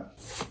part of that?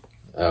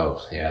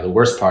 Oh, yeah. The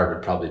worst part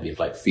would probably be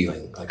like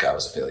feeling like I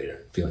was a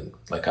failure, feeling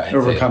like I had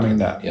overcoming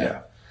failed. that.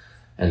 Yeah.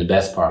 And the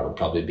best part would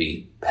probably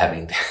be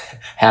having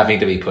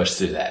to be pushed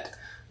through that,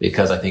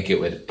 because I think it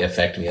would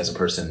affect me as a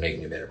person, make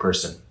me a better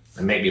person.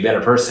 And make me a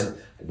better person,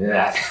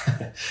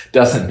 that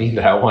doesn't mean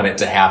that I want it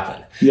to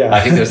happen. Yeah.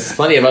 I think there's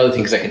plenty of other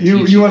things I can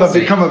teach. You want to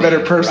become a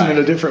better person in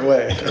a different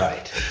way.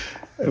 Right.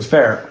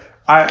 Fair.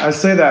 I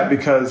say that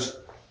because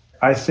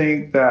I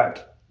think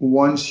that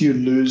once you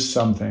lose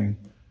something,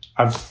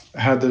 I've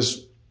had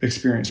this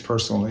experience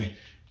personally,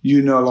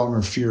 you no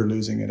longer fear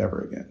losing it ever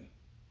again.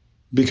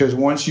 Because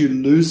once you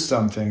lose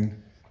something,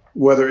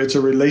 whether it's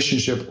a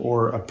relationship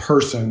or a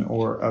person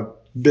or a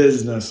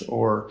business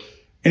or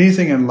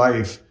anything in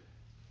life,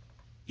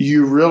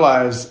 you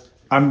realize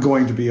I'm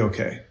going to be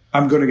okay.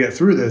 I'm going to get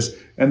through this.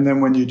 And then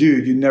when you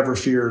do, you never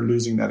fear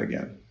losing that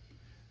again.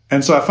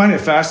 And so I find it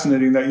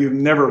fascinating that you've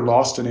never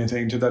lost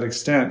anything to that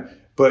extent,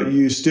 but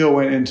you still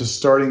went into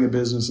starting a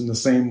business in the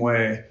same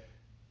way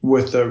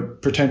with the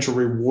potential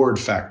reward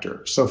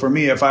factor. So for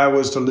me, if I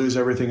was to lose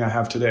everything I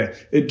have today,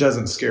 it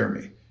doesn't scare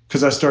me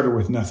because I started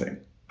with nothing.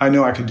 I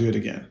know I can do it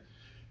again.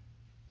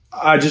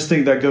 I just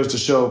think that goes to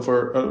show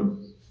for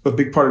a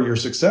big part of your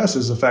success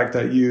is the fact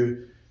that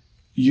you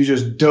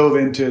just dove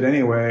into it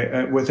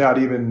anyway without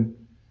even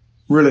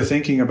really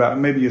thinking about it.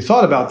 Maybe you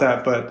thought about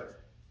that,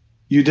 but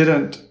you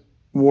didn't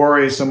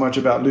worry so much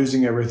about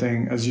losing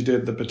everything as you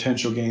did the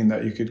potential gain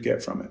that you could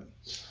get from it.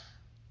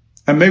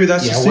 And maybe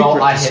that's the secret.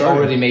 Well, I had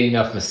already made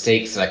enough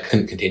mistakes that I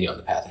couldn't continue on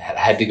the path. I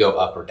had to go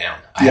up or down.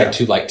 I had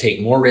to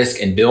take more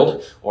risk and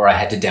build, or I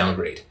had to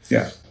downgrade.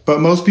 Yeah. But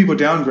most people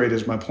downgrade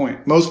is my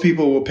point. Most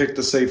people will pick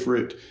the safe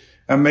route.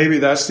 And maybe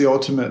that's the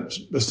ultimate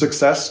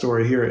success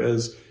story here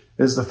is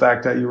the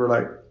fact that you were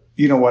like,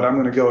 you know what, I'm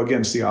going to go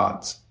against the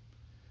odds.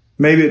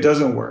 Maybe it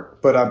doesn't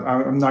work, but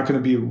I'm not going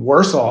to be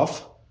worse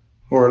off.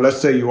 Or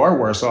let's say you are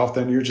worse off,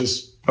 then you're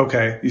just,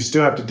 okay, you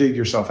still have to dig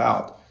yourself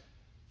out.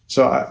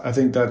 So I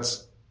think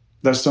that's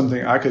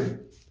something I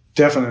could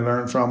definitely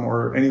learn from,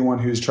 or anyone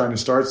who's trying to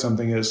start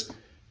something, is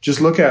just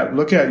look at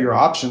your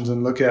options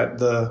and look at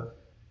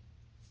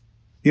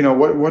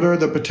what are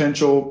the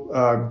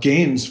potential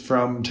gains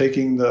from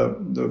taking the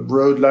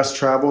road less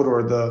traveled,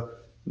 or the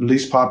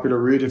least popular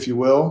route, if you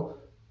will,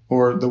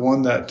 or the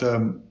one that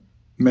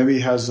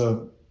maybe has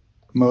the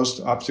most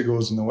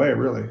obstacles in the way,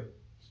 really.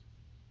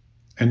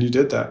 And you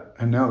did that.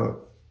 And now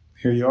look,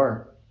 here you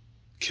are,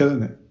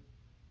 killing it.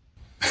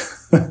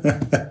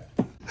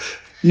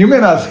 You may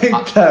not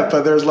think that,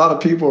 but there's a lot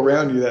of people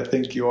around you that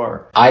think you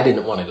are. I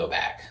didn't want to go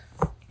back.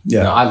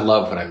 Yeah. No, I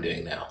love what I'm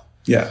doing now.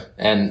 Yeah.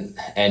 And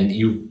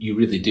you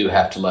really do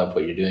have to love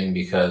what you're doing,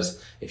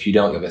 because if you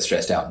don't, you'll get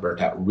stressed out and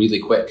burnt out really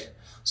quick.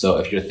 So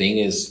if your thing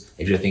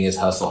is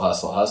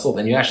hustle,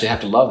 then you actually have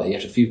to love it. You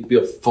have to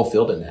feel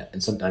fulfilled in that.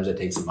 And sometimes that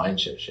takes a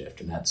mindset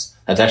shift. And that's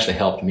actually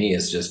helped me,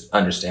 is just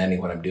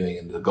understanding what I'm doing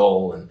and the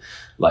goal, and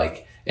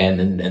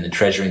and then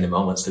treasuring the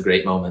moments, the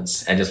great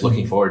moments, and just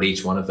looking forward to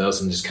each one of those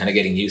and just kind of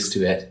getting used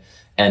to it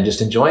and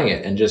just enjoying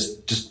it, and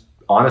just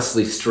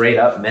honestly straight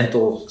up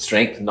mental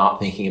strength, not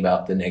thinking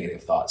about the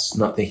negative thoughts,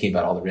 not thinking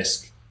about all the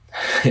risk.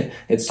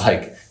 It's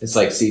like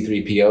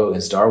C-3PO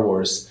in Star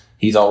Wars.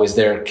 He's always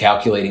there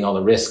calculating all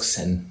the risks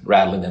and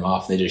rattling them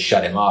off. They just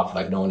shut him off,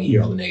 like, no one to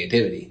hear all the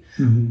negativity.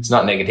 Mm-hmm. It's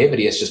not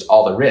negativity. It's just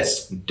all the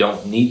risks. You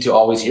don't need to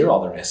always hear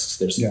all the risks.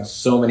 There's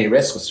so many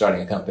risks with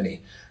starting a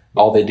company.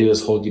 All they do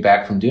is hold you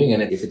back from doing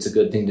it. If it's a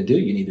good thing to do,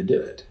 you need to do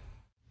it.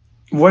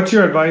 What's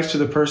your advice to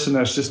the person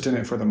that's just in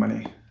it for the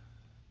money?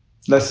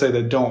 Let's say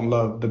they don't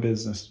love the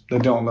business. They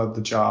don't love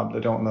the job. They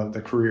don't love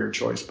the career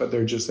choice, but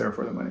they're just there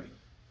for the money.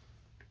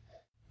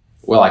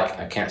 Well,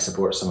 I can't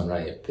support someone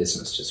running a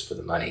business just for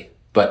the money.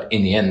 But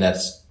in the end,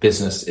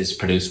 business is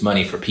produce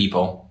money for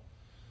people.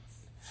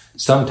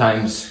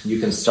 sometimes you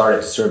can start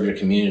it to serve your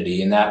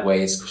community. In that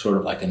way, it's sort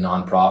of like a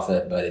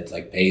nonprofit, but it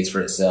like pays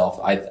for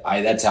itself.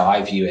 That's how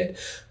I view it.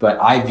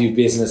 But I view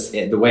business,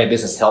 the way a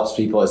business helps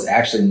people is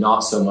actually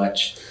not so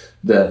much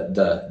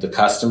the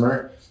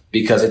customer,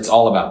 because it's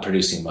all about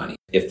producing money.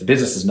 If the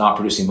business is not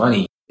producing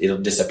money, it'll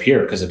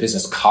disappear, because a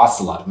business costs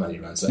a lot of money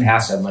to run. So it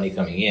has to have money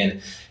coming in.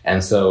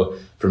 And so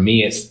for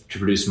me, it's to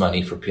produce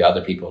money for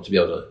other people, to be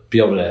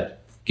able to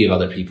give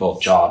other people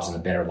jobs and a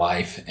better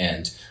life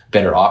and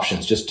better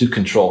options, just to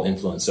control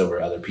influence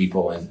over other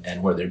people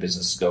and where their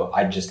businesses go.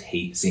 I just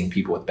hate seeing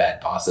people with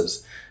bad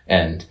bosses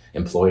and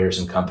employers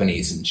and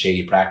companies and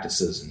shady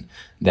practices. And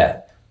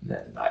that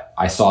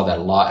I saw that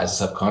a lot as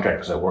a subcontractor,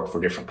 because I worked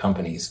for different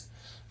companies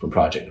from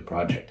project to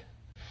project.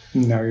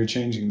 Now you're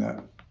changing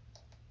that.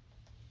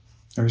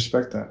 I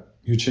respect that.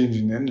 You're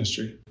changing the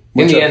industry.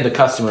 In the end, the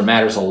customer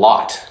matters a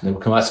lot. The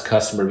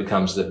customer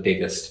becomes the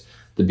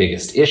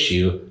biggest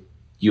issue.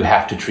 You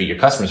have to treat your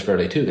customers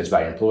fairly too, because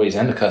by your employees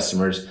and the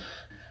customers.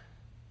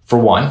 For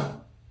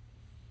one,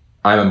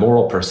 I'm a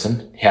moral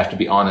person. You have to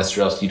be honest,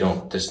 or else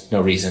there's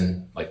no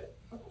reason, like,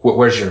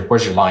 where's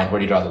your line? Where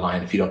do you draw the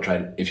line if you don't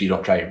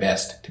try your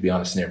best to be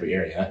honest in every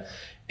area?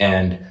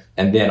 And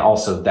then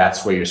also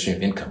that's where your stream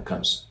of income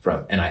comes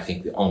from. And I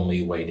think the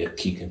only way to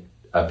keep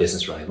a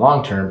business running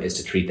long term is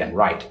to treat them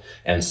right.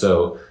 And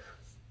so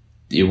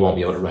you won't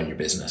be able to run your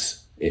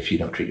business if you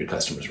don't treat your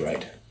customers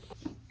right.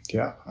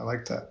 Yeah, I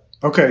like that.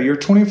 Okay, you're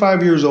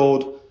 25 years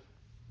old.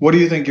 What do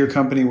you think your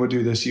company will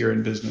do this year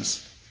in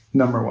business,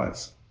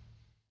 number-wise?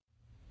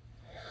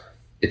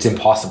 It's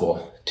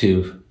impossible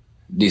to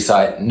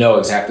know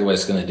exactly what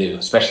it's going to do,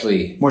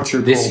 especially What's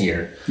your this goal?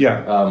 year.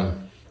 Yeah.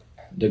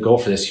 The goal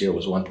for this year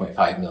was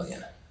 1.5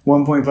 million.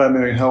 1.5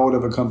 million. How old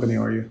of a company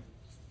are you?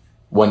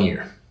 1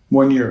 year.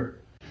 1 year.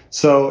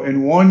 So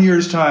in 1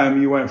 year's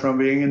time, you went from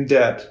being in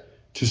debt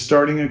to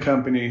starting a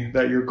company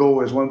that your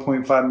goal is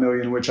 1.5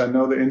 million, which I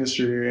know the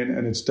industry you're in,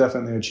 and it's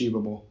definitely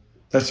achievable.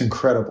 That's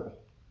incredible.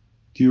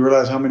 Do you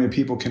realize how many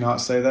people cannot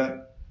say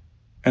that?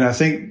 And I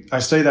think I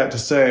say that to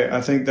say,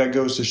 I think that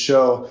goes to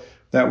show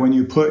that when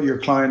you put your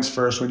clients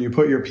first, when you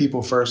put your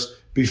people first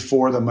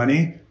before the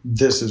money,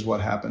 this is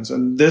what happens.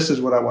 And this is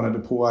what I wanted to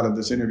pull out of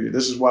this interview.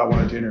 This is why I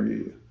wanted to interview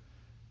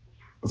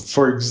you,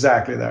 for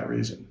exactly that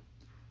reason.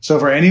 So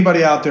for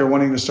anybody out there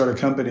wanting to start a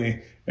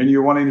company and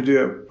you're wanting to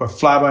do it a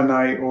fly by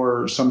night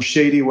or some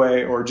shady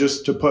way or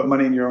just to put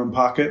money in your own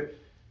pocket,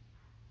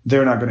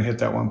 they're not going to hit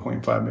that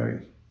 1.5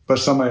 million, but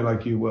somebody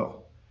like you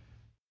will.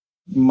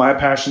 My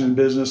passion in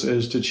business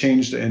is to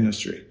change the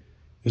industry,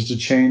 is to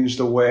change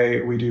the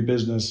way we do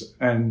business.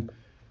 And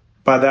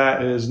by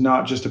that is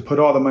not just to put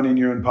all the money in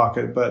your own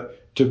pocket,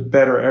 but to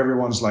better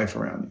everyone's life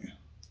around you.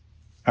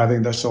 I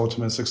think that's the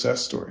ultimate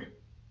success story.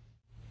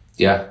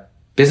 Yeah.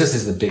 Business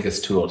is the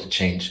biggest tool to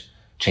change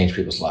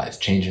people's lives,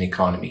 change an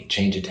economy,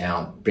 change a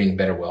town, bring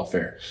better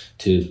welfare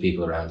to the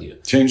people around you.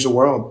 Change the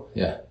world.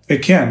 Yeah.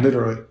 It can,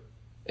 literally.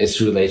 It's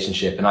through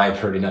relationship. And I've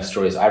heard enough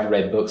stories. I've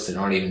read books that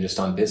aren't even just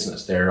on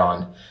business. They're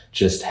on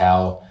just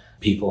how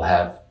people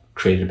have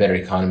created a better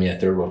economy in a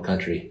third world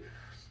country.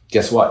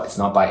 Guess what? It's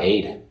not by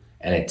aid.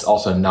 And it's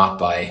also not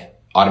by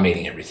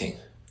automating everything.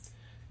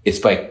 It's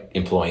by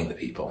employing the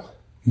people,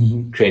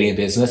 creating a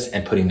business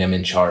and putting them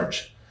in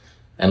charge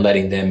and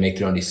letting them make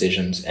their own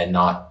decisions and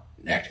not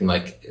acting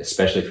like,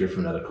 especially if you're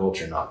from another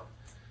culture,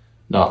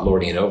 not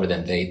lording it over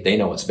them. They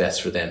know what's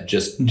best for them.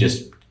 Just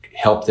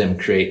help them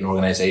create an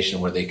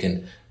organization where they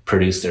can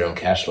produce their own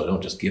cash flow.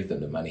 Don't just give them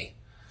the money.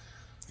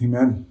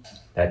 Amen.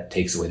 That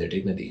takes away their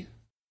dignity.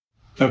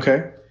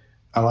 Okay.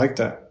 I like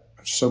that.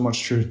 There's so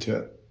much truth to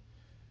it.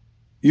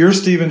 You're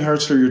Stephen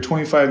Hertzler. You're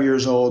 25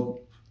 years old.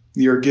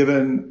 You're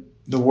given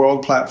the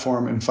world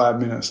platform in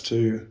 5 minutes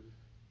to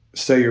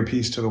say your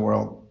piece to the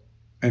world.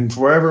 And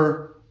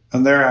forever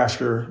and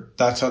thereafter,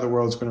 that's how the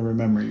world's going to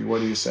remember you.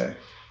 What do you say?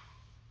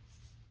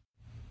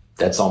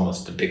 That's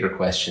almost a bigger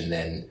question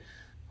than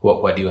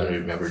what do you want to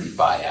remember you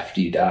by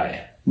after you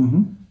die?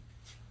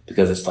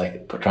 Because it's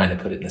like trying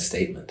to put it in a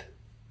statement.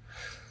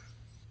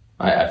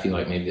 I feel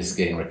like maybe this is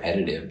getting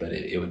repetitive, but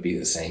it would be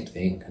the same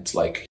thing. It's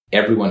like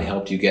everyone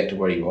helped you get to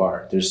where you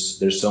are.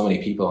 There's so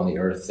many people on the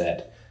earth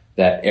that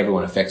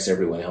everyone affects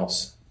everyone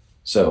else.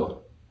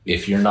 So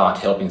if you're not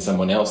helping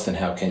someone else, then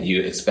how can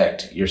you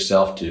expect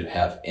yourself to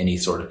have any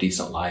sort of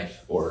decent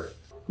life or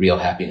real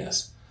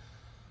happiness?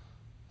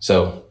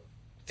 So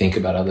think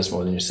about others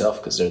more than yourself,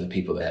 because they're the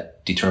people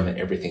that determine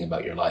everything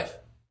about your life.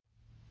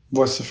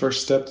 What's the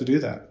first step to do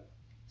that?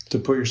 To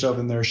put yourself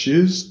in their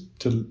shoes,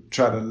 to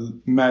try to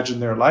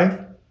imagine their life?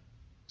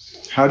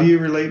 How do you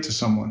relate to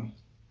someone?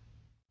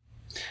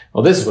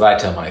 Well, this is what I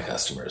tell my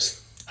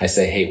customers. I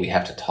say, hey, we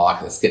have to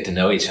talk. Let's get to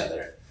know each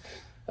other.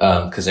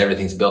 Because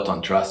everything's built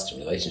on trust and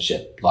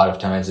relationship. A lot of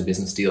times a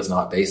business deal is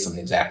not based on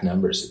the exact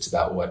numbers. It's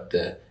about what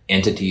the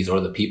entities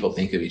or the people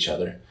think of each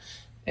other.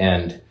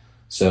 And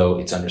so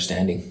it's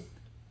understanding.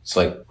 It's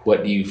like,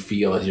 what do you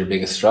feel is your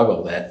biggest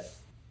struggle that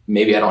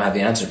maybe I don't have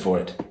the answer for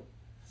it,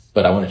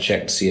 but I want to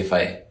check to see if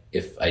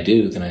I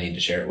do, then I need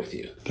to share it with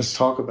you. Let's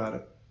talk about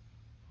it.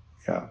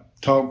 Yeah.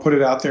 put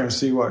it out there and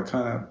see what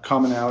kind of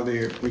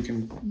commonality we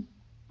can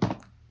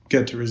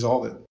get to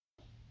resolve it.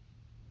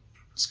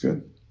 That's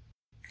good.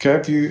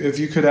 Okay, if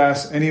you could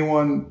ask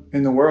anyone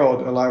in the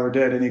world, alive or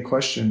dead, any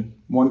question,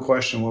 one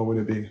question, what would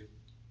it be?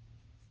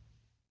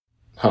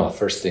 Oh, the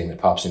first thing that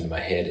pops into my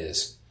head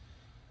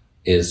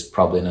is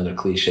probably another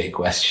cliche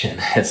question.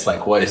 It's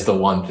like, what is the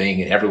one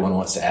thing? And everyone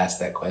wants to ask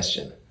that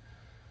question.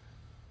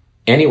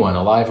 Anyone,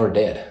 alive or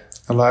dead?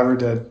 Alive or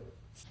dead.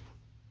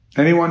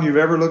 Anyone you've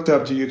ever looked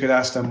up to, you could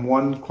ask them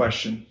one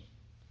question.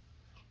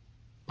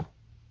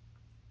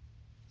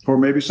 Or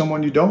maybe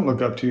someone you don't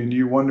look up to and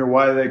you wonder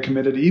why they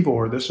committed evil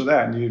or this or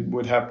that, and you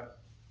would have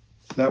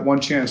that one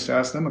chance to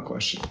ask them a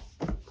question.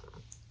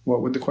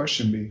 What would the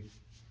question be?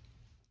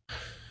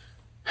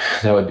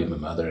 That would be my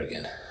mother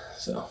again.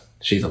 So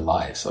she's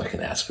alive, so I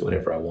can ask her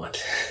whatever I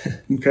want.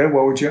 Okay,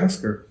 what would you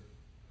ask her?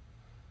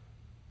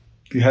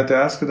 If you had to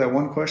ask her that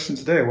one question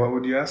today, what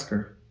would you ask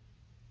her?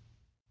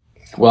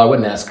 Well, I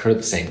wouldn't ask her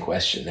the same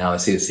question. Now I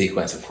see the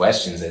sequence of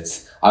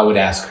questions. I would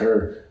ask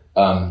her,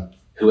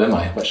 who am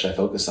I? What should I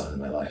focus on in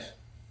my life?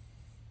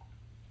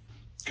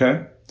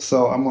 Okay,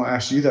 so I'm going to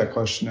ask you that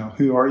question now.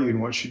 Who are you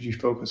and what should you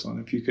focus on?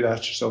 If you could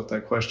ask yourself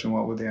that question,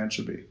 what would the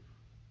answer be?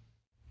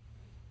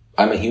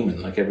 I'm a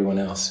human like everyone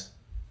else.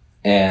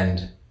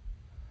 And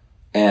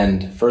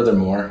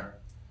furthermore,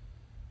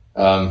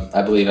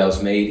 I believe I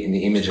was made in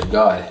the image of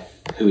God,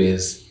 who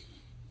is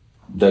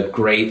the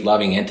great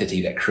loving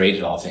entity that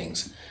created all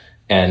things.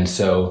 And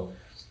so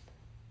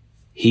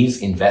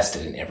he's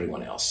invested in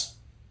everyone else.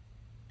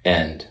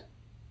 And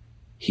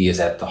he is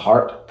at the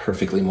heart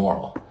perfectly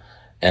moral.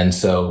 And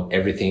so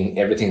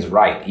everything's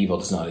right. Evil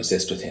does not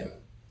exist with him.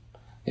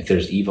 If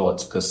there's evil,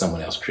 it's because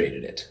someone else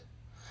created it.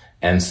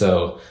 And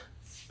so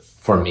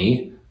for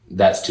me,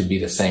 that's to be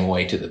the same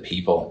way to the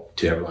people,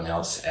 to everyone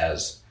else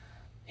as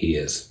he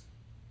is.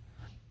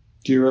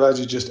 Do you realize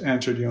you just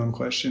answered your own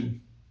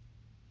question?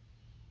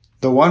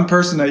 The one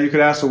person that you could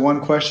ask the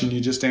one question,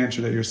 you just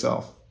answered it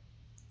yourself.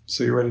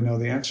 So you already know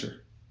the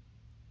answer.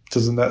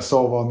 Doesn't that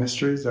solve all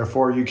mysteries?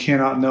 Therefore, you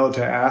cannot know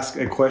to ask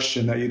a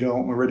question that you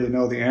don't already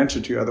know the answer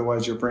to.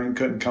 Otherwise, your brain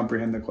couldn't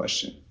comprehend the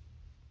question.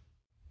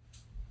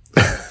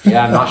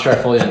 Yeah, I'm not sure I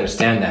fully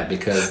understand that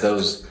because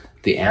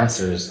the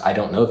answers, I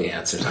don't know the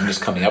answers. I'm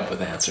just coming up with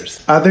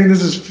answers. I think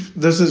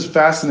this is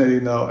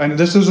fascinating, though. And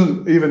this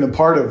isn't even a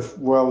part of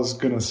where I was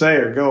going to say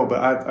or go,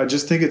 but I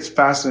just think it's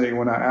fascinating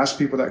when I ask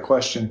people that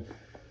question.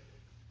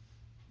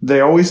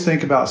 They always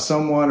think about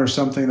someone or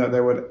something that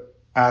they would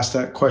ask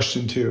that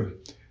question to.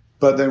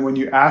 But then when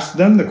you ask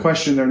them the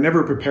question, they're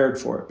never prepared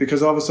for it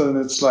because all of a sudden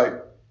it's like,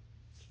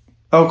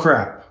 oh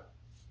crap,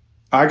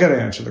 I got to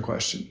answer the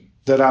question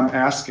that I'm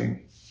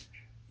asking.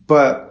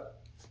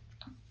 But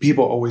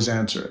people always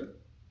answer it.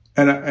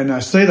 And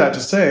I say that to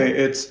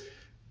say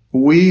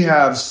we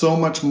have so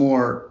much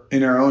more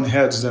in our own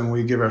heads than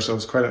we give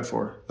ourselves credit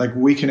for. Like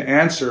we can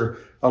answer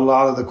a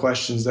lot of the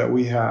questions that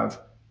we have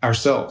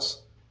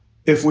ourselves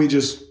if we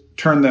just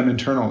turn them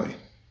internally.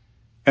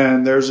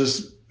 And there's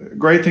this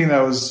great thing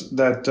that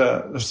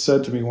was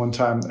said to me one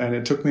time, and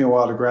it took me a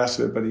while to grasp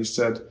it, but he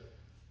said,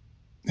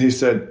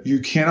 you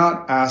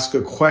cannot ask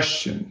a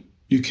question.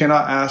 You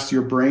cannot ask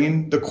your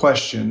brain the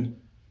question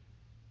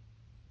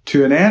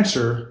to an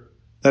answer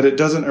that it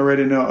doesn't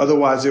already know.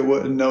 Otherwise, it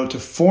wouldn't know to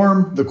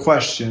form the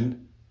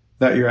question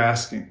that you're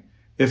asking.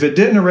 If it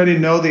didn't already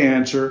know the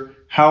answer,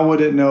 how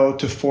would it know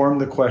to form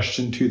the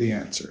question to the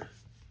answer?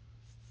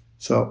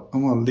 So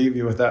I'm going to leave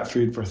you with that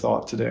food for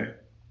thought today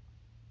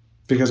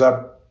because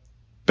I've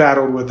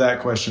battled with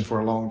that question for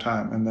a long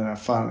time, and then I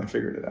finally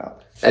figured it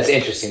out. That's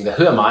interesting. The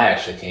who am I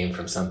actually came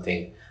from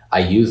something I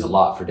use a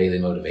lot for daily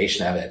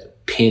motivation. I have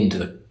it pinned to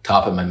the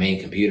top of my main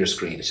computer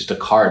screen. It's just a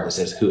card that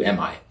says, who am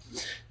I?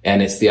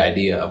 And it's the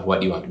idea of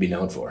what you want to be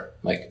known for.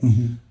 Like,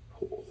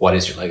 What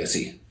is your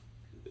legacy?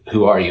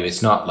 Who are you?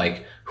 It's not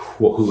like,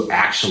 who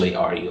actually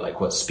are you?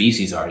 Like, what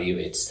species are you?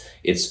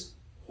 It's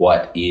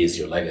what is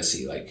your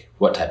legacy? Like,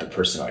 what type of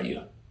person are you?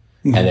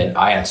 Mm-hmm. And then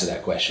I answer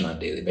that question on a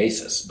daily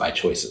basis by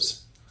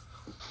choices.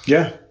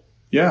 Yeah.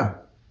 Yeah.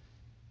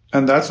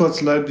 And that's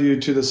what's led you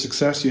to the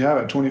success you have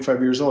at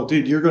 25 years old.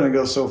 Dude, you're going to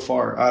go so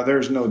far.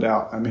 There's no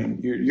doubt. I mean,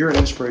 you're an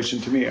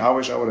inspiration to me. I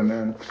wish I would have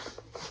known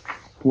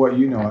what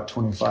you know at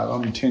 25.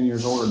 I'm 10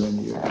 years older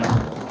than you.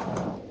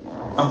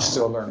 I'm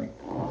still learning.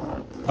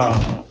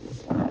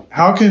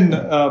 How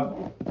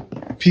can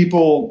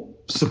people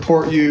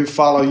support you,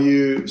 follow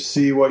you,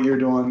 see what you're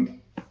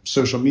doing,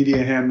 social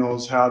media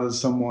handles? How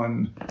does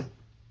someone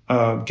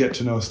get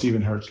to know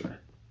Stephen Hertzler?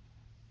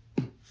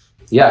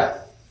 Yeah,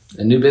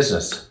 a new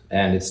business,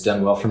 and it's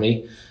done well for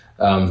me.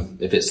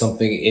 If it's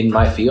something in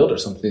my field or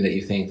something that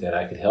you think that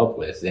I could help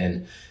with,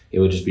 then it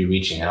would just be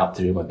reaching out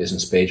through my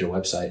business page or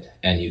website,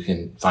 and you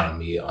can find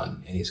me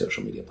on any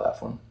social media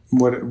platform.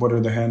 What are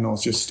the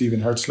handles? Just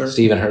Stephen Hertzler?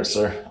 Stephen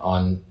Hertzler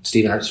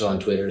on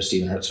Twitter,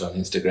 Stephen Hertzler on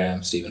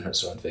Instagram, Stephen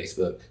Hertzler on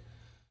Facebook.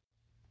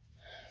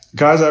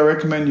 Guys, I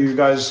recommend you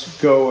guys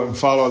go and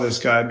follow this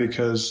guy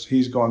because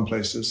he's going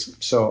places.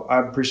 So I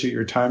appreciate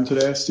your time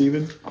today,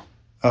 Stephen.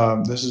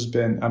 This has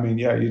been,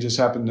 you just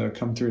happened to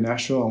come through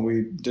Nashville and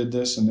we did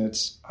this, and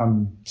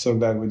I'm so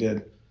glad we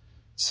did.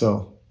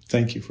 So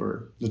thank you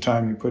for the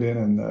time you put in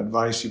and the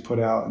advice you put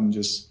out and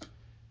just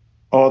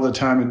all the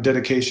time and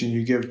dedication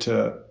you give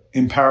to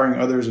empowering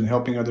others and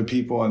helping other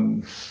people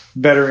and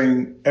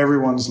bettering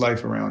everyone's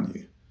life around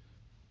you.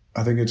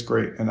 I think it's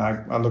great. And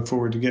I look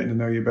forward to getting to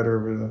know you better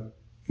over the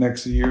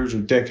next years or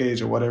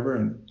decades or whatever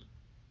and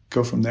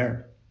go from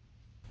there.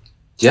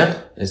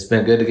 Yeah, it's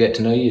been good to get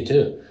to know you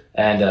too.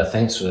 And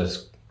thanks for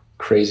those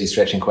crazy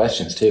stretching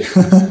questions too.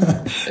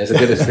 It's a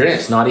good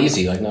experience. Not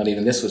easy. Like not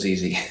even this was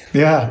easy.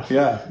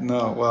 Yeah.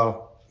 No,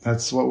 well,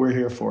 that's what we're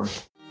here for.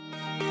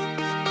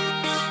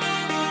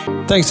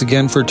 Thanks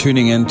again for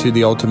tuning in to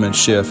The Ultimate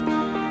Shift.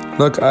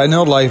 Look, I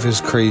know life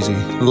is crazy.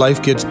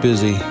 Life gets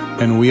busy,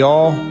 and we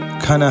all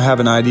kind of have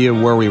an idea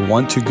of where we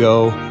want to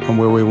go and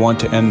where we want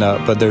to end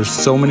up, but there's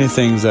so many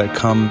things that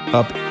come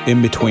up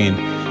in between.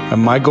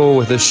 And my goal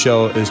with this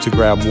show is to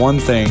grab one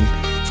thing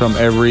from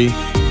every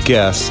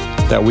guest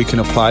that we can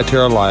apply to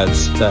our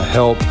lives that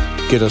help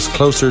get us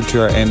closer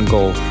to our end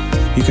goal.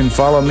 You can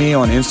follow me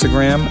on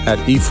Instagram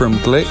at Ephraim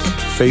Glick,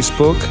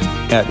 Facebook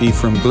at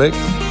Ephraim Glick,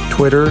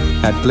 Twitter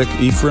at Glick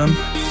Ephraim,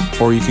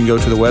 or you can go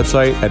to the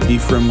website at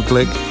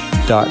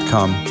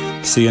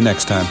ephraimglick.com. See you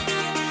next time.